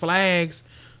suckiest flags.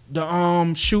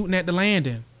 The shooting at the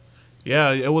Landing.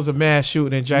 Yeah, it was a mass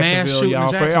shooting in Jacksonville,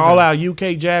 y'all. For all our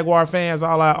UK Jaguar fans,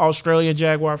 all our Australian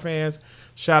Jaguar fans,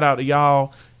 shout out to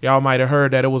y'all. Y'all might have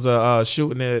heard that it was a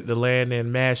shooting at the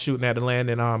Landing, mass shooting at the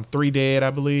Landing. 3 dead,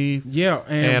 I believe. Yeah,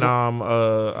 and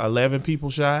 11 people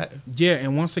shot. Yeah,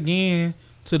 and once again,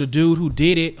 to the dude who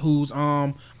did it, who's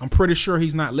I'm pretty sure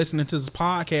he's not listening to this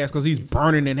podcast because he's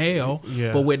burning in hell.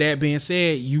 Yeah. But with that being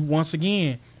said, you once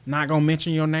again not gonna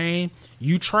mention your name.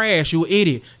 You trash. You an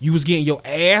idiot. You was getting your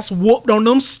ass whooped on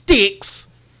them sticks.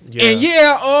 Yeah.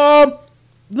 And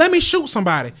let me shoot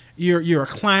somebody. You're a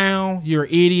clown. You're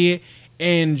an idiot.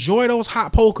 Enjoy those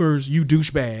hot pokers, you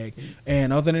douchebag.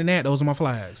 And other than that, those are my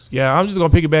flags. Yeah, I'm just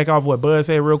gonna piggyback off what Bud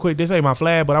said real quick. This ain't my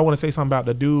flag, but I want to say something about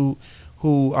the dude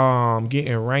who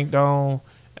getting ranked on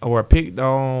or picked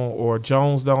on or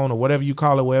Jonesed on or whatever you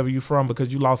call it, wherever you from,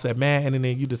 because you lost at Madden and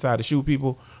then you decide to shoot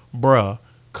people. Bruh,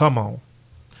 come on,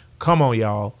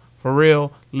 y'all. For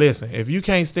real, listen, if you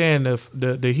can't stand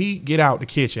the heat, get out the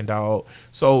kitchen, dog.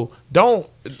 So don't,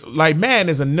 like, Madden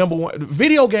is a number one.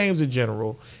 Video games in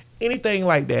general, anything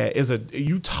like that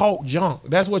you talk junk.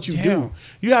 That's what you do.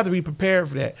 You have to be prepared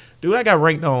for that. Dude, I got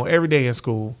ranked on every day in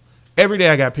school. Every day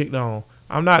I got picked on.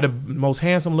 I'm not the most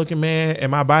handsome looking man,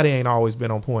 and my body ain't always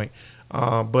been on point.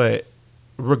 But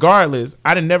regardless,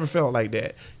 I never felt like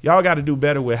that. Y'all got to do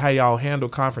better with how y'all handle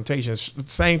confrontations.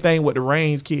 Same thing with the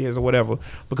Reigns kids or whatever,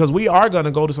 because we are going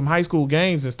to go to some high school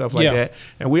games and stuff like that,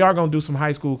 and we are going to do some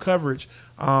high school coverage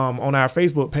on our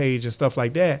Facebook page and stuff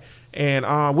like that.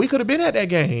 And we could have been at that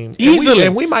game easily,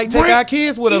 and we might take our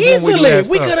kids with us. Easily, when we do that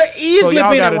we could have easily so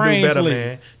been at Rainsley.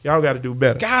 Man. Y'all got to do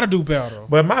better. Got to do better.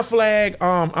 But my flag,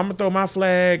 I'm gonna throw my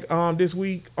flag this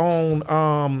week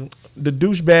on the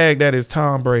douchebag that is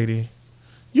Tom Brady.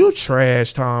 You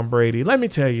trash Tom Brady. Let me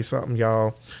tell you something,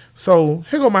 y'all. So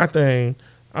here go my thing.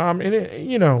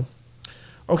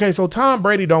 Okay, so Tom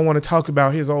Brady don't want to talk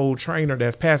about his old trainer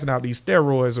that's passing out these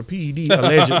steroids or PED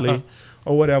allegedly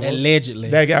or whatever. Allegedly.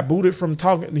 That got booted from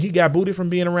talking. He got booted from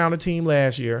being around the team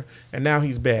last year, and now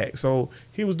he's back. So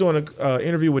he was doing an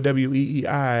interview with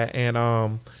WEEI,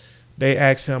 and they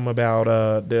asked him about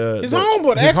his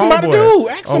homeboy. Ask him about the dude.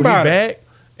 Ask him about it. Back?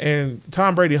 And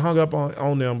Tom Brady hung up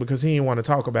on them because he didn't want to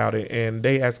talk about it, and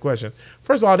they asked questions.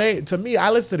 First of all, to me, I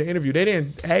listened to the interview. They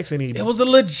didn't ask any. It was a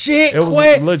legit. It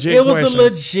was a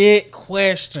legit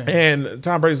question. And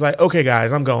Tom Brady's like, "Okay,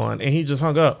 guys, I'm gone," and he just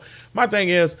hung up. My thing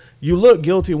is, you look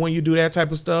guilty when you do that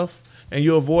type of stuff, and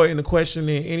you're avoiding the question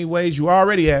in any ways. You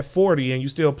already at 40, and you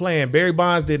still playing. Barry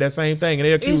Bonds did that same thing, and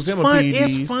they accused him of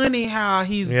PEDs. It's funny how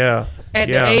he's at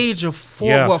the age of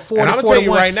 40, And I'm gonna tell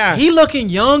you right now, he looking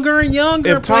younger and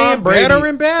younger, playing better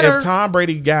and better. If Tom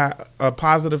Brady got a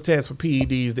positive test for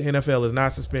PEDs, the NFL is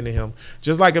not suspending him.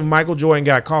 Just like if Michael Jordan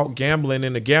got caught gambling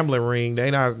in the gambling ring,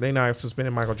 they not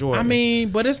suspending Michael Jordan. I mean,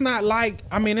 but it's not like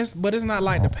it's not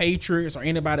like the Patriots or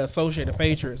anybody associated the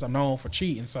Patriots are known for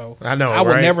cheating. So I know I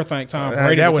would never think Tom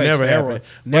Brady that would take never steroids. happen.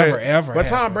 Never ever. But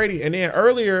Tom Brady, and then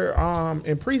earlier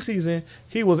in preseason,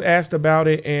 he was asked about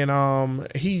it, and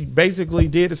he basically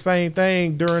did the same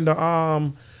thing during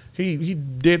the he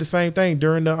did the same thing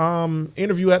during the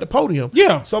interview at the podium.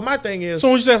 Yeah. So my thing is, so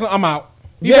when you say I'm out.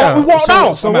 We walked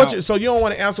off. So you don't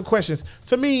want to answer questions.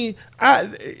 To me, I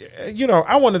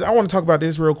want to talk about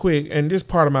this real quick, and this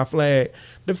part of my flag.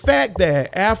 The fact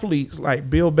that athletes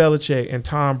like Bill Belichick and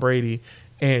Tom Brady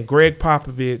and Greg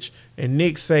Popovich and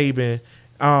Nick Saban,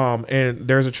 and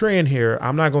there's a trend here.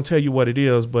 I'm not going to tell you what it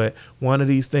is, but one of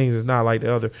these things is not like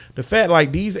the other. The fact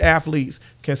like these athletes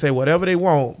can say whatever they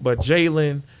want, but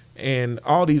Jalen and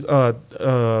all these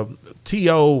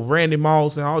T.O., Randy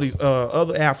Moss, and all these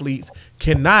other athletes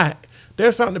cannot.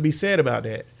 There's something to be said about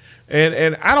that.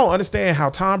 And I don't understand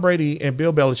how Tom Brady and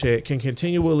Bill Belichick can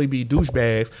continually be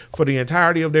douchebags for the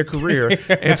entirety of their career,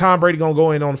 and Tom Brady gonna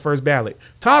go in on the first ballot.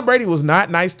 Tom Brady was not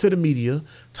nice to the media.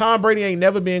 Tom Brady ain't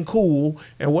never been cool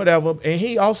and whatever, and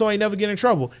he also ain't never get in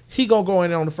trouble. He gonna go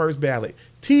in on the first ballot.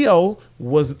 T.O.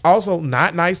 was also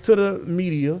not nice to the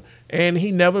media, and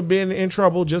he never been in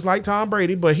trouble, just like Tom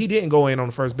Brady, but he didn't go in on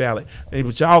the first ballot.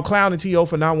 But y'all clowning T.O.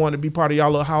 for not wanting to be part of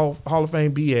y'all little Hall of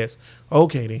Fame BS.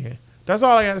 Okay, then. That's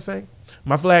all I got to say.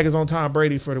 My flag is on Tom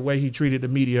Brady for the way he treated the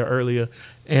media earlier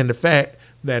and the fact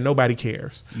that nobody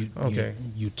cares.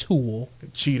 You tool.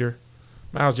 Cheater.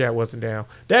 Miles Jack wasn't down.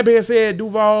 That being said,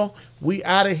 Duval, we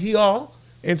out of here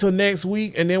until next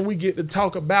week, and then we get to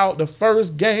talk about the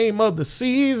first game of the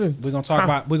season. We're gonna talk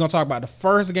about the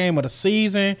first game of the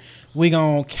season. We're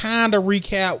gonna kind of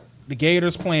recap the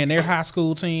Gators playing their high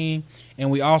school team,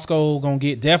 and we also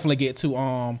gonna definitely get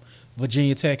to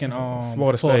Virginia Tech and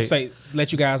Florida State.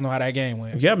 Let you guys know how that game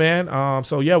went. Yeah, man.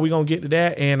 So yeah, we're gonna get to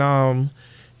that, and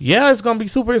yeah, it's gonna be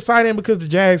super exciting because the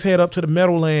Jags head up to the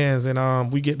Meadowlands,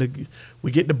 and we get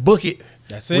to book it.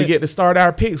 That's it. We get to start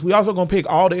our picks. We also gonna pick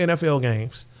all the NFL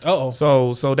games.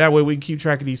 So that way we can keep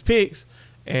track of these picks,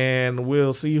 and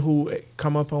we'll see who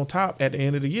come up on top at the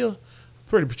end of the year.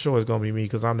 Pretty sure it's gonna be me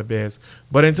because I'm the best.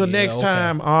 But until next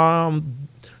time,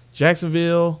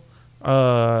 Jacksonville,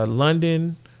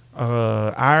 London,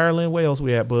 Ireland. Where else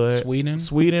we at, bud?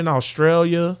 Sweden,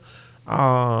 Australia,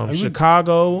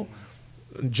 Chicago,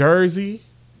 Jersey,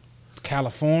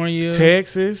 California,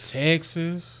 Texas.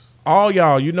 All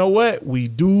y'all, you know what? We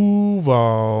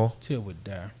Duval. Till we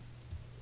die.